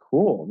you're like,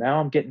 cool, now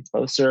I'm getting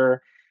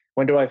closer.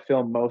 When do I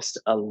feel most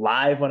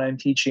alive when I'm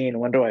teaching?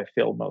 When do I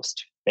feel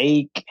most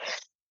fake?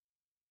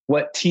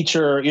 What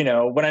teacher,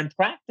 when I'm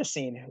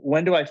practicing,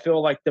 when do I feel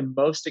like the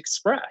most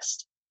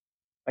expressed?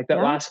 Like that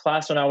Yeah. last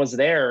class when I was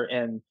there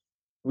and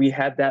we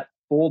had that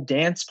full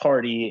dance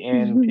party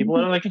and people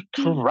are like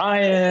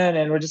crying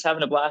and we're just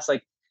having a blast.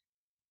 Like,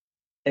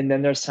 and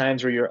then there's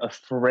times where you're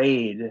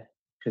afraid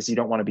because you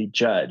don't want to be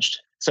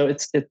judged. So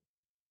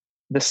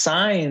the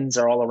signs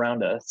are all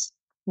around us.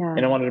 Yeah.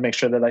 And I wanted to make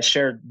sure that I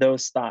shared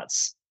those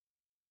thoughts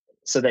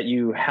so that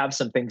you have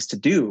some things to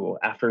do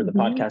after the Hmm.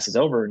 podcast is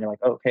over. And you're like,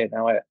 oh, okay,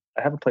 now I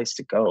have a place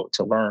to go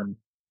to learn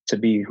to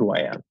be who I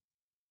am.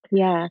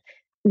 Yeah.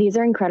 These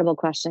are incredible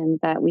questions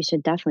that we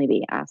should definitely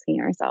be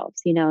asking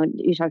ourselves. You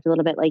talked a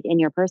little bit like in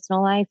your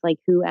personal life, like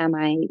who am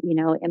I,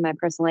 in my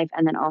personal life?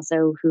 And then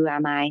also who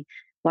am I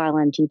while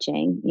I'm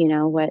teaching?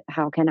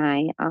 How can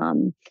I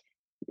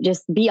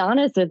just be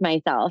honest with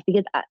myself,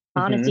 because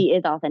Mm-hmm. honesty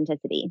is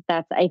authenticity.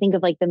 That's, I think,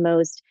 of like the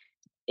most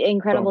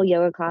incredible Boom.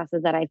 yoga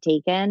classes that I've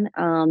taken.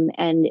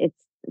 And it's,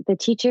 the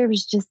teacher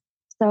was just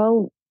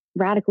so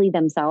radically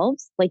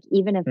themselves. Like,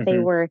 even if they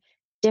Mm-hmm. were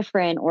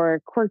different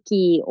or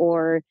quirky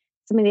or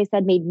something they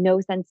said made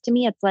no sense to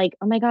me, it's like,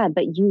 oh my God,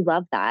 but you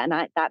love that.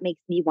 And that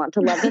makes me want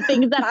to love the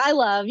things that I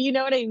love. You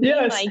know what I mean?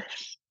 Yes. Like,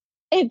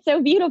 it's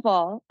so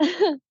beautiful.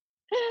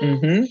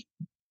 Mm-hmm.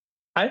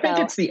 I think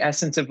So, it's the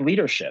essence of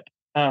leadership.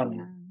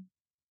 yeah,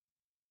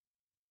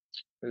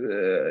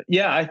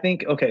 Yeah, I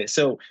think, okay,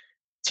 so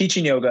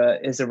teaching yoga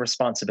is a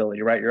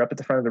responsibility, right? You're up at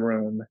the front of the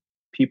room.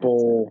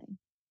 People absolutely.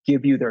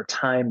 give you their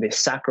time, they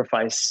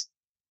sacrifice,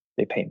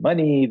 they pay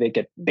money, they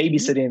get Hmm.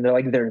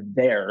 babysitting, they're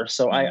there.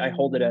 So I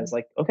hold it as Hmm.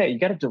 like, okay, you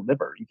got to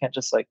deliver. You can't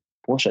just like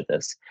bullshit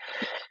this.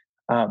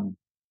 Um,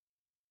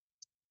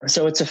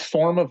 so it's a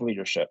form of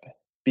leadership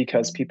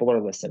because Hmm. people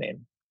are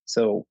listening.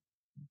 So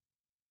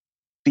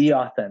be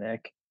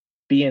authentic,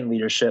 be in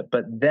leadership,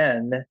 but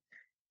then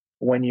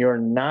when you're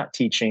not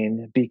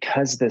teaching,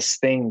 because this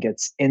thing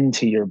gets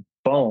into your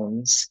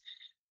bones,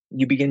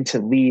 you begin to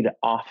lead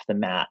off the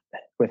mat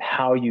with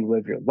how you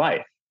live your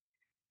life.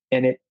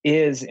 And it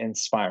is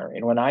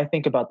inspiring. When I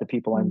think about the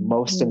people I'm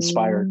most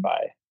inspired Hmm.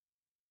 by,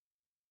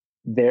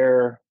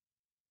 they're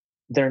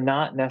they're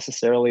not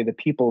necessarily the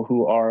people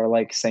who are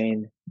like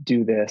saying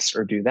do this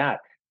or do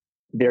that.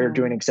 They're Yeah.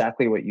 doing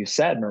exactly what you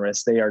said,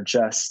 Maris. They are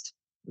just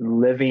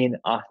living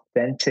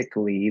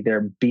authentically.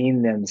 They're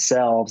being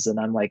themselves. And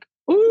I'm like,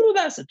 ooh,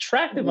 that's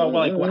attractive. I'm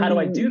like, well, how do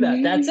I do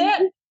that? That's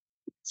it.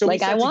 So we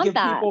Like, I start to want give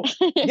that. people,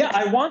 yeah,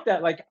 I want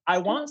that. Like, I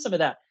want some of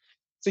that.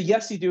 So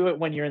yes, you do it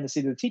when you're in the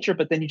seat of the teacher,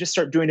 but then you just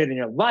start doing it in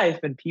your life,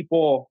 and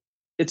people,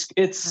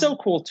 it's so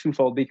cool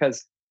twofold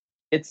because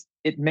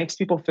it makes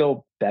people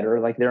feel better,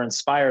 like they're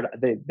inspired.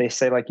 They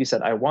say, like you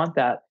said, I want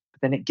that,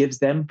 but then it gives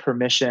them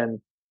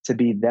permission to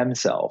be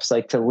themselves,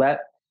 like to let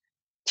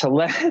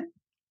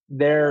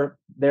their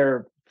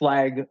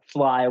flag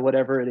fly,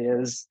 whatever it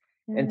is,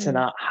 and to Yes.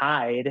 not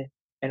hide.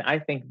 And I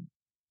think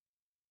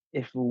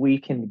if we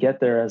can get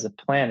there as a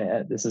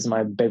planet, this is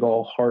my big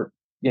old heart,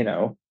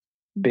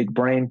 big Mhm.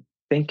 brain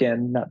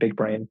thinking, not big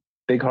brain,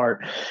 big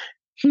heart.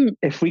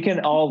 If we can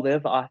all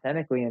live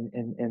authentically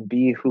and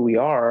be who we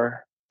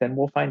are, then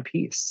we'll find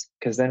peace,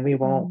 because then we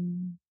won't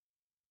Mm.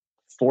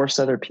 force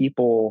other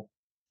people,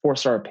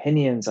 force our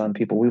opinions on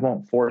people. We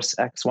won't force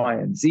X, Y,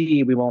 and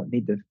Z. We won't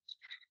need to,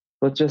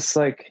 we'll just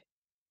like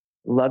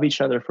love each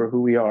other for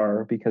who we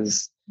are,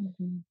 because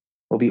Mhm.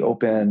 we'll be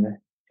open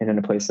and in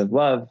a place of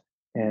love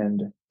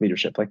and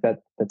leadership. Like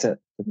that. That's it.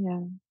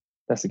 Yeah.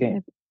 That's the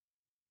game.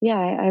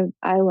 Yeah,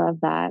 I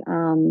love that.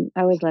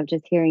 I always love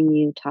just hearing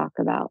you talk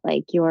about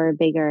like your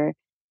bigger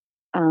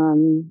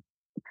um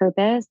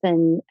purpose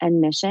and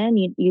mission.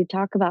 You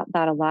talk about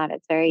that a lot.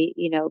 It's very,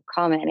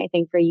 common, I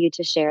think, for you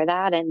to share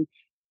that. And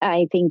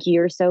I think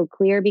you're so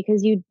clear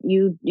because you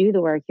do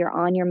the work. You're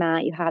on your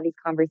mat, you have these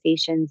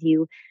conversations,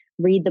 you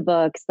read the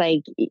books,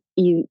 like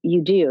you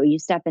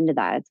step into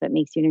that. It's what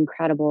makes you an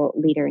incredible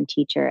leader and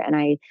teacher. And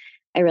I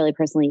really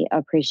personally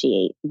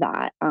appreciate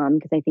that,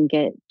 because I think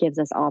it gives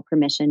us all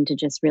permission to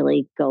just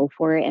really go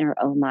for it in our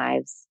own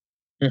lives,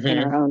 in Mm-hmm.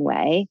 our own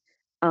way.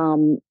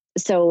 Um,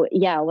 so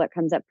yeah, what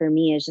comes up for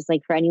me is just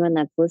like, for anyone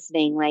that's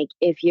listening, like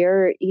if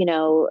you're,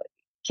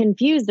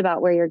 confused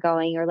about where you're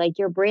going, or like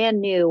you're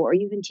brand new, or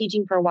you've been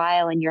teaching for a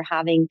while and you're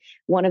having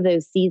one of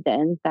those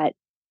seasons that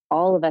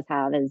all of us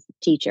have as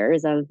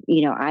teachers of,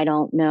 I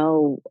don't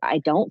know, I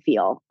don't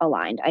feel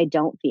aligned, I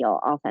don't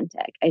feel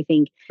authentic. I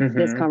think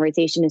this Mm-hmm.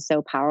 conversation is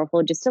so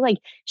powerful just to like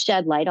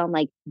shed light on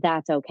like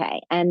that's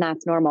okay and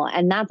that's normal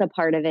and that's a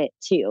part of it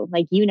too.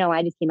 Like,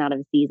 I just came out of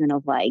a season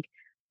of like,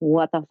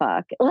 what the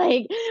fuck?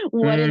 Like,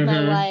 what is my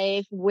Mm-hmm.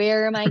 life?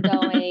 Where am I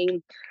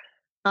going?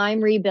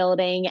 I'm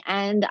rebuilding.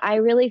 And I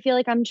really feel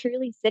like I'm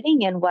truly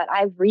sitting in what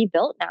I've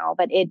rebuilt now.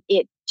 But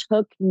it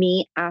took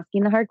me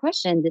asking the hard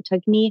questions. It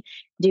took me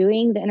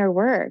doing the inner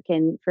work.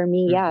 And for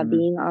me, yeah, Mm-hmm.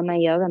 being on my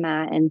yoga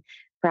mat and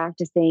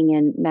practicing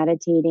and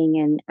meditating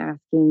and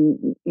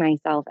asking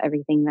myself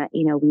everything that,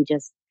 we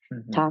just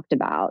Mm-hmm. talked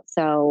about.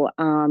 So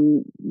Well,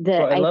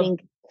 I I love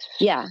think,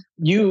 yeah.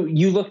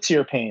 you look to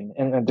your pain,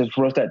 and I just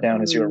wrote that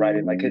down as you were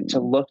writing, like to Mm-hmm.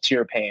 look to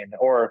your pain.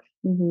 Or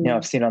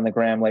I've seen on the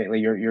gram lately,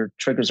 your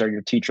triggers are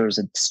your teachers.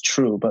 It's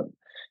true, but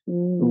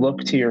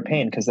look to your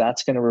pain, Mm-hmm. because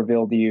that's going to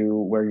reveal to you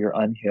where you're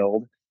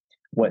unhealed,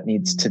 what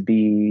needs to Mhm.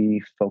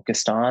 be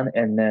focused on.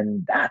 And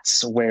then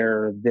that's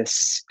where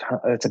it's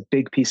a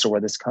big piece of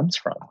where this comes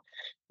from.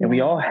 And we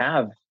Yeah. all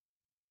have,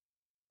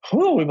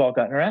 we've all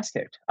gotten our ass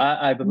kicked.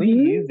 I Mhm.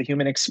 believe the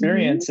human Mhm.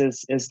 experience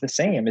is the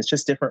same. It's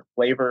just different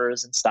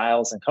flavors and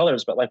styles and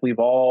colors, but like we've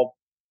all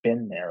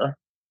been there.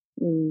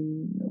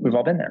 We've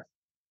all Mm. been there,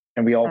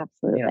 and we all,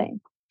 Absolutely.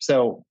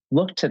 so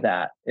look to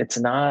that. It's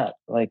not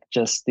like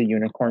just the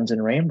unicorns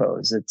and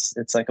rainbows.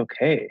 It's like,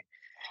 okay,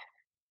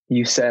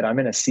 you said I'm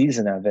in a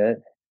season of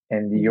it,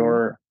 and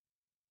Mhm.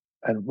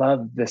 I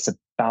love this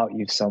about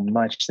you so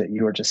much, that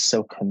you are just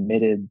so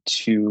committed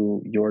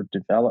to your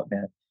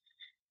development,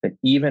 that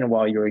even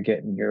while you were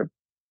getting your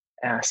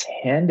ass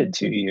handed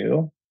to Mhm.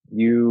 you,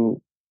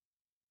 you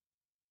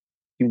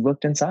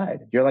looked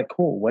inside. You're like,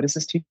 cool, what is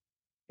this teaching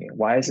me?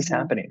 Why is this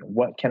happening?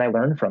 What can I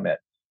learn from it?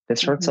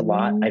 This hurts a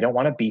lot. I don't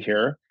want to be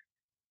here.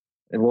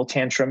 A little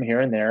tantrum here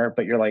and there,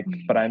 but you're like,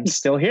 but I'm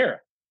still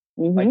here.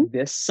 Like,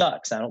 this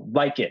sucks. I don't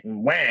like it.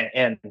 And wah,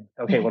 and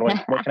okay,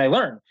 what can I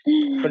learn?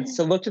 But it's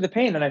to look to the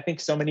pain. And I think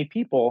so many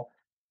people,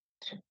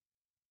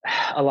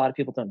 a lot of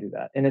people don't do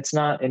that. And it's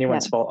not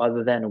anyone's fault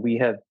other than we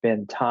have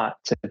been taught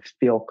to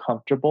feel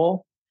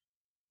comfortable.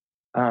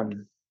 I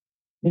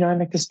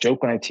make this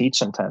joke when I teach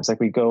sometimes, like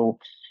we go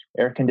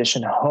air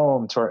conditioned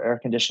home to our air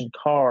conditioned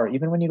car.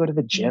 Even when you go to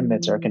the gym,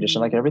 it's air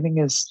conditioned. Like everything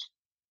is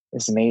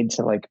made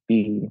to like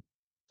be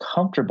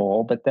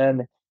comfortable, but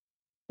then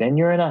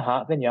you're in a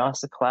hot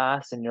vinyasa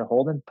class and you're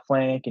holding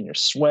plank and you're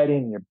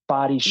sweating and your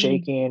body's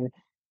shaking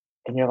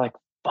and you're like,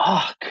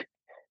 fuck,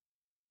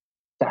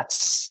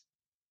 that's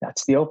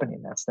the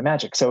opening. That's the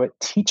magic. So it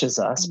teaches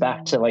us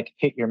back to like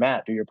hit your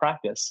mat, do your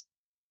practice,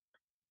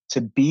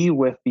 to be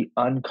with the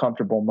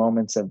uncomfortable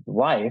moments of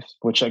life,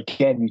 which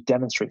again, you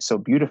demonstrate so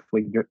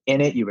beautifully. You're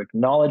in it, you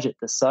acknowledge it,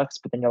 this sucks,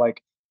 but then you're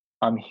like,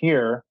 I'm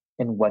here,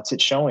 and what's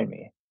it showing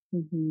me?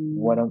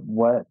 What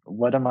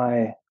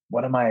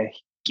am I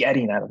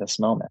getting out of this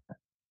moment?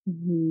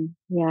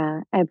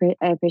 Yeah, I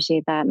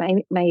appreciate that.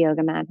 My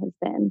yoga mat has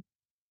been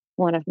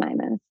one of my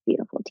most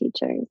beautiful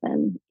teachers,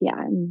 and yeah,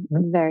 I'm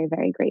very,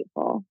 very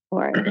grateful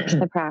for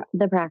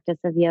the practice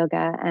of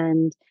yoga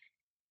and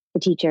the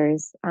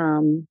teachers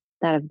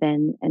that have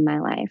been in my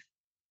life,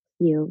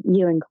 you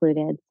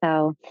included.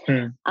 So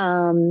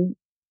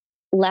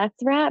let's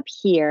wrap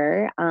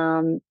here.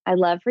 I'd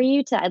love for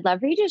you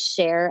to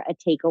share a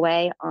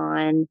takeaway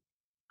on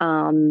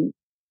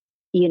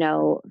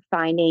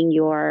finding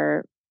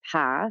your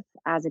path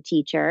as a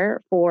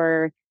teacher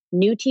for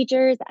new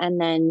teachers and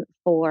then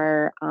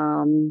for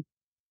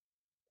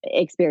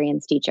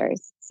experienced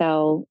teachers.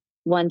 So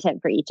one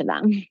tip for each of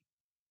them.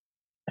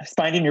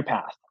 Finding your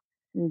path.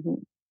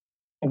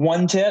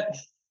 One tip.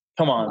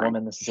 Come on,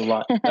 woman, this is a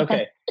lot.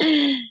 Okay.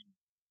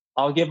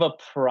 I'll give a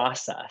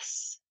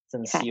process,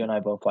 since you and I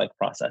both like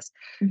process.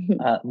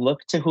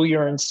 Look to who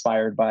you're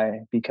inspired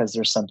by, because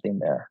there's something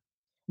there.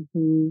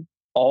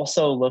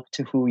 Also look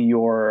to who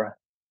you're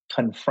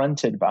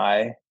confronted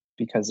by,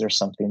 because there's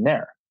something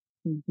there.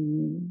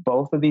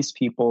 Both of these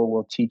people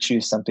will teach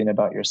you something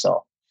about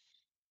yourself.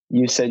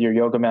 You said your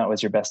yoga mat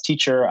was your best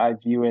teacher. I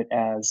view it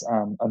as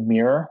a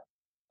mirror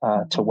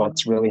to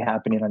what's really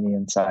happening on the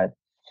inside.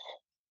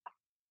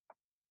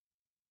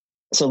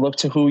 So look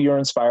to who you're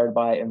inspired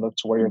by and look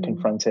to where you're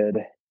confronted,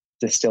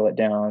 distill it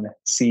down,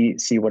 see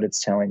what it's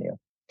telling you.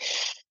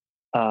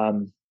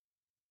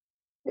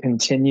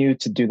 Continue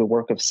to do the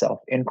work of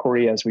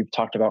self-inquiry, as we've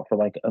talked about for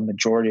like a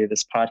majority of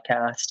this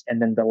podcast.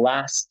 And then the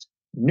last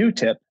new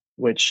tip,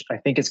 which I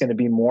think is going to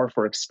be more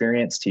for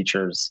experienced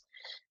teachers,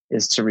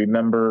 is to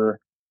remember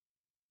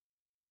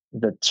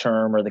the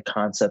term or the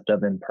concept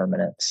of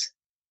impermanence,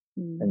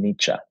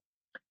 Nietzsche.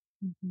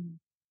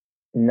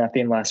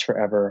 Nothing lasts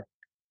forever.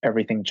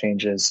 Everything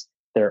changes.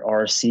 There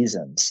are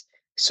seasons.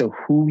 So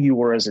who you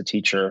were as a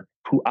teacher,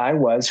 who I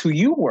was, who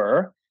you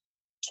were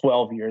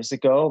 12 years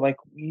ago, like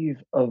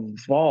we've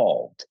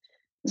evolved.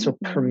 So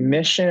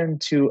permission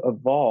to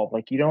evolve.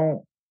 Like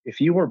if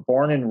you were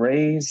born and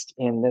raised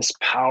in this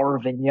power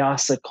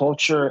vinyasa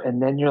culture,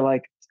 and then you're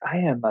like, I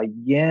am a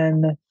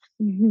yin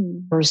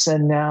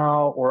person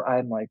now, or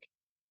I'm like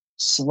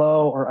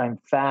slow, or I'm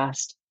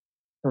fast,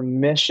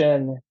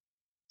 permission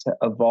to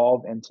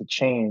evolve and to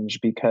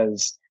change,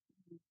 because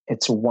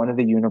it's one of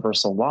the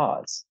universal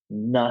laws.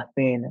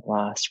 Nothing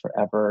lasts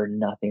forever.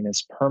 Nothing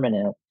is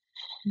permanent.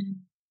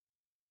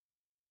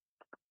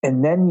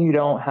 And then you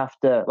don't have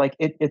to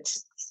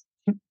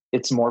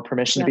it's more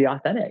permission to be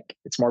authentic.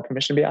 It's more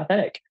permission to be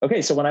authentic.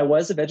 Okay. So when I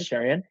was a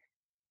vegetarian,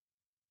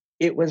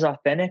 it was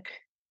authentic.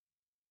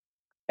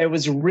 It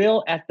was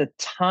real at the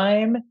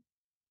time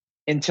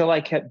until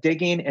I kept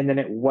digging, and then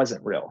it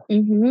wasn't real.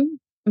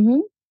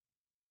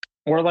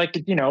 Or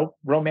like,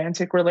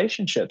 romantic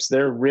relationships,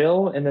 they're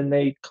real and then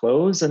they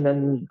close and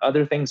then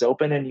other things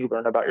open and you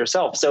learn about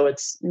yourself. So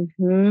it's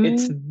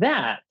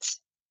that.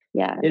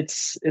 Yeah.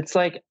 It's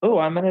like, oh,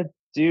 I'm going to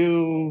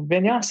do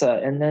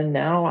vinyasa and then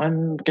now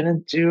I'm going to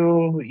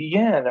do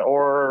yin,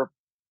 or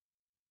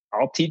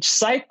I'll teach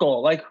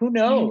cycle. Like, who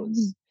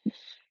knows?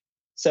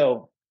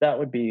 So that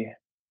would be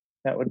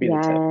the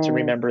tip, to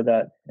remember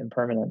that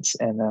impermanence,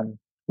 and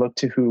look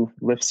to who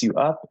lifts you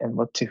up and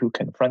look to who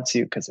confronts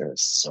you, because there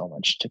is so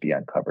much to be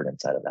uncovered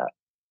inside of that.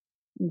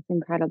 It's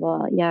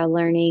incredible. Yeah.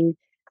 Learning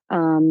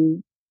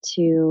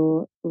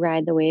to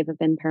ride the wave of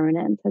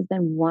impermanence has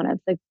been one of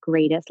the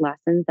greatest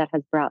lessons that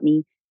has brought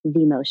me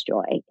the most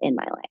joy in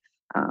my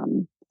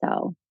life.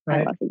 So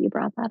I love that you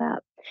brought that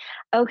up.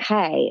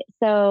 Okay.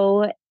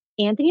 So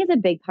Anthony is a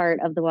big part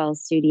of the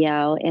Wells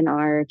Studio in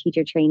our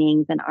teacher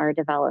trainings and our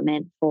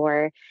development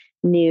for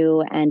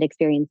new and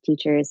experienced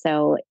teachers.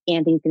 So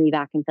Anthony's going to be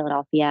back in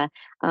Philadelphia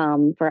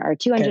for our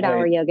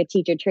 200-hour yoga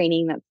teacher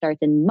training that starts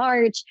in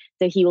March.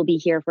 So he will be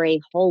here for a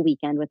whole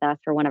weekend with us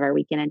for one of our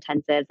weekend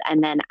intensives.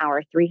 And then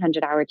our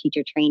 300-hour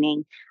teacher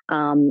training,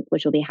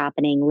 which will be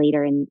happening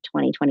later in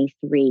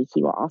 2023,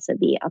 he will also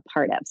be a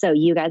part of. So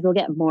you guys will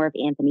get more of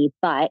Anthony.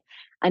 But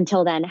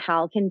until then,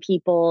 how can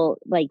people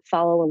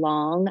follow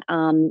along?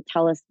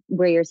 Tell us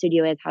where your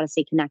studio is, how to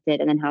stay connected,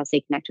 and then how to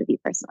stay connected with you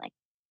personally.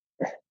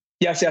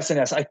 Yes, and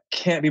yes. I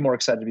can't be more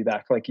excited to be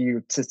back.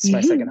 It's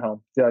my second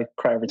home. I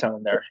cry every time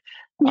I'm there.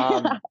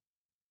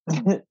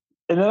 And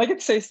then I get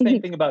to say the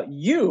same thing about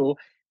you.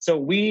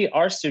 So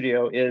our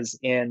studio is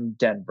in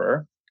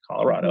Denver,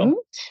 Colorado,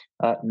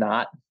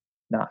 not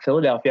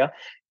Philadelphia.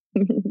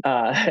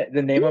 The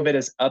name of it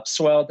is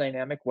Upswell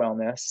Dynamic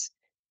Wellness.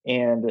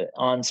 And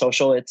on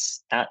social,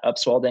 it's at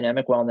Upswell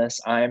Dynamic Wellness.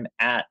 I'm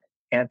at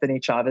Anthony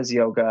Chavez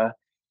Yoga.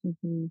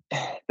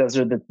 Those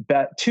are the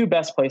two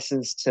best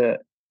places to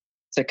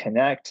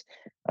connect.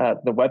 The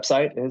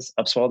website is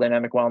Upswell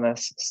Dynamic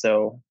Wellness.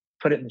 So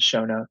put it in the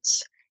show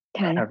notes.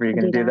 Okay, however you're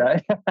going to do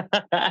that.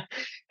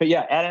 But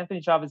yeah, at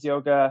Anthony Chavez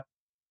Yoga,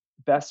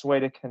 best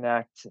way to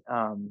connect.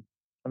 I'm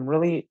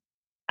really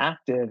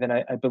active, and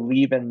I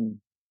believe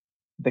in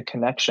the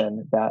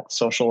connection that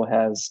social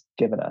has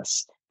given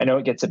us. I know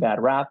it gets a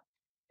bad rap,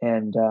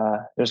 and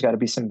there's got to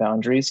be some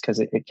boundaries because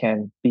it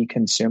can be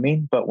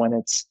consuming. But when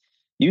it's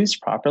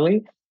used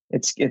properly,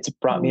 it's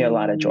brought me a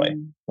lot of joy.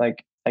 I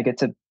get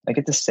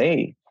to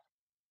stay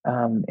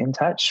in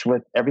touch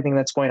with everything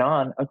that's going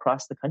on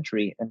across the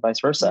country and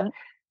vice versa. Yeah.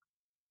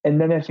 And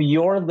then if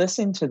you're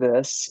listening to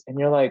this and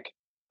you're like,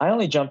 I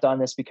only jumped on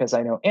this because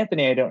I know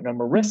Anthony, I don't know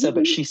Marissa,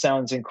 but she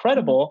sounds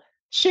incredible.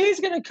 She's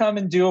going to come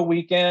and do a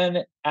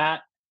weekend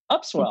at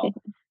Upswell.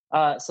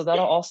 So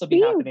that'll also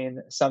be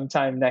happening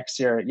sometime next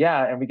year.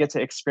 Yeah. And we get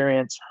to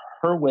experience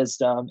her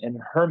wisdom and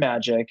her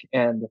magic.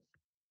 And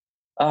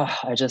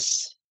I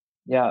just,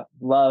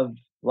 love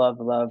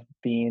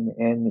being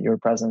in your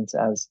presence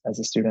as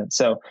a student.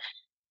 So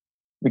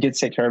we get to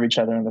take care of each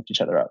other and lift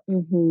each other up.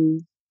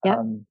 Yep.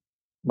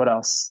 What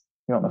else?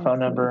 You want my phone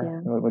number?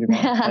 Yeah. What do you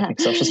want? I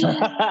think social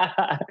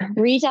stuff.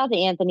 Reach out to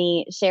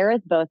Anthony. Share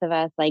with both of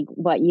us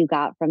what you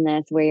got from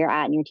this, where you're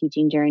at in your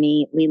teaching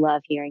journey. We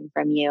love hearing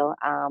from you.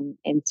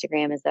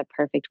 Instagram is a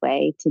perfect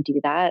way to do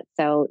that.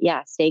 So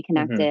yeah, stay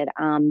connected.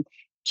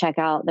 Check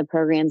out the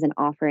programs and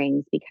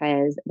offerings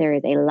because there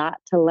is a lot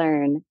to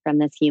learn from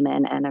this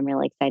human, and I'm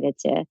really excited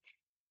to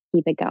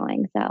keep it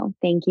going. So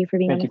thank you for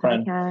being on the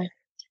podcast.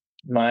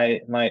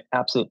 My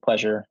absolute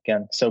pleasure.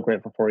 Again, so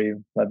grateful for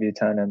you. Love you a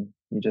ton, and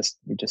you just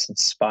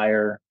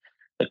inspire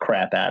the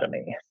crap out of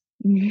me.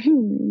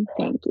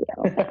 Thank you.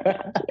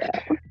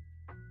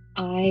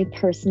 I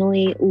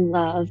personally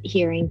love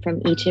hearing from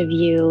each of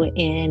you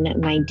in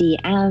my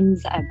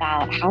DMs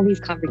about how these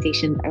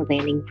conversations are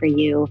landing for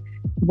you,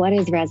 what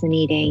is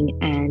resonating,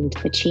 and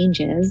the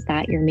changes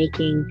that you're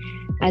making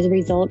as a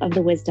result of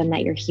the wisdom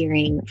that you're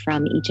hearing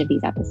from each of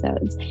these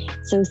episodes.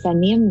 So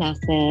send me a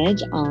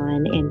message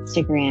on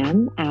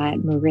Instagram at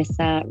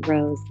Marissa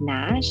Rose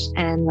Nash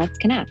and let's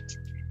connect.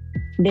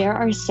 There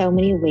are so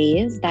many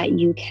ways that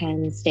you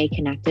can stay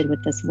connected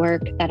with this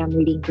work that I'm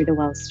leading through the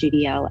Well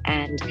Studio.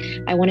 And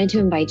I wanted to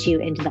invite you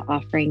into the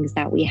offerings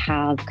that we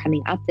have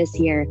coming up this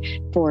year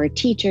for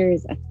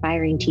teachers,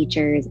 aspiring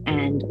teachers,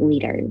 and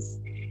leaders.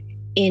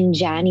 In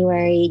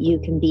January, you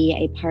can be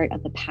a part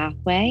of the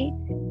Pathway,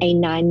 a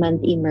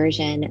 9-month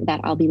immersion that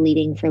I'll be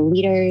leading for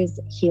leaders,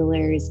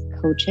 healers,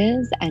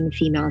 coaches, and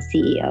female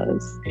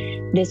CEOs.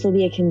 This will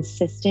be a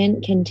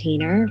consistent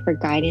container for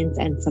guidance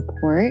and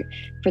support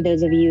for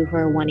those of you who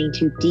are wanting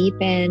to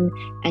deepen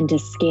and to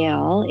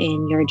scale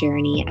in your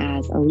journey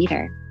as a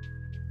leader.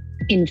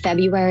 In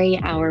February,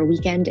 our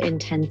weekend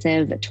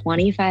intensive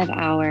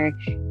 25-hour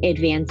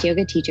advanced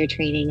yoga teacher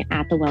training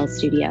at the Well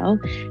Studio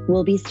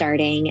will be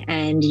starting,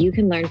 and you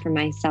can learn from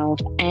myself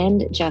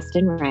and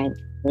Justin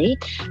Riley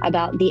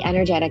about the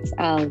energetics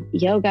of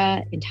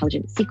yoga,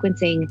 intelligent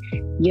sequencing,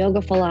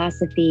 yoga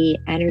philosophy,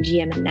 energy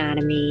and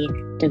anatomy,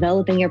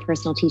 developing your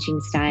personal teaching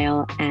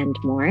style, and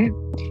more.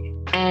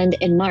 And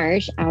in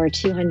March, our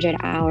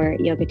 200-hour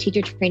yoga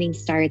teacher training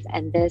starts,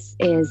 and this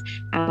is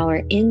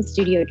our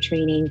in-studio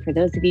training for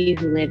those of you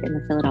who live in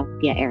the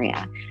Philadelphia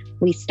area.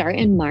 We start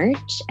in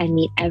March and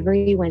meet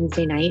every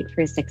Wednesday night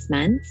for 6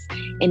 months,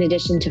 in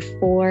addition to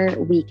 4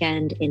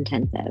 weekend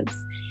intensives.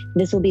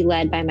 This will be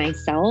led by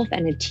myself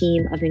and a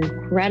team of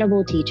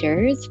incredible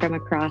teachers from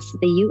across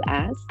the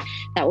U.S.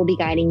 that will be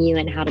guiding you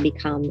in how to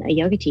become a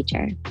yoga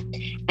teacher.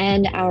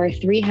 And our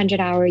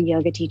 300-hour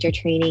yoga teacher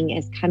training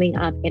is coming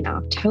up in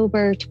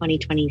October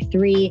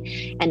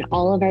 2023. And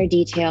all of our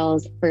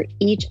details for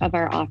each of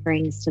our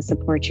offerings to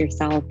support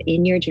yourself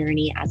in your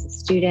journey as a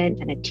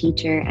student and a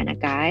teacher and a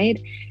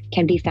guide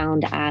can be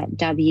found at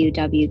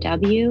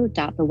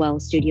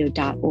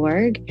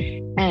www.thewellstudio.org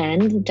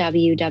and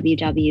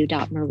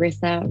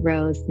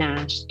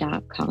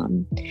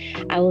www.marissarosenash.com.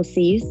 I will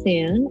see you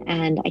soon,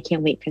 and I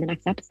can't wait for the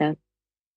next episode.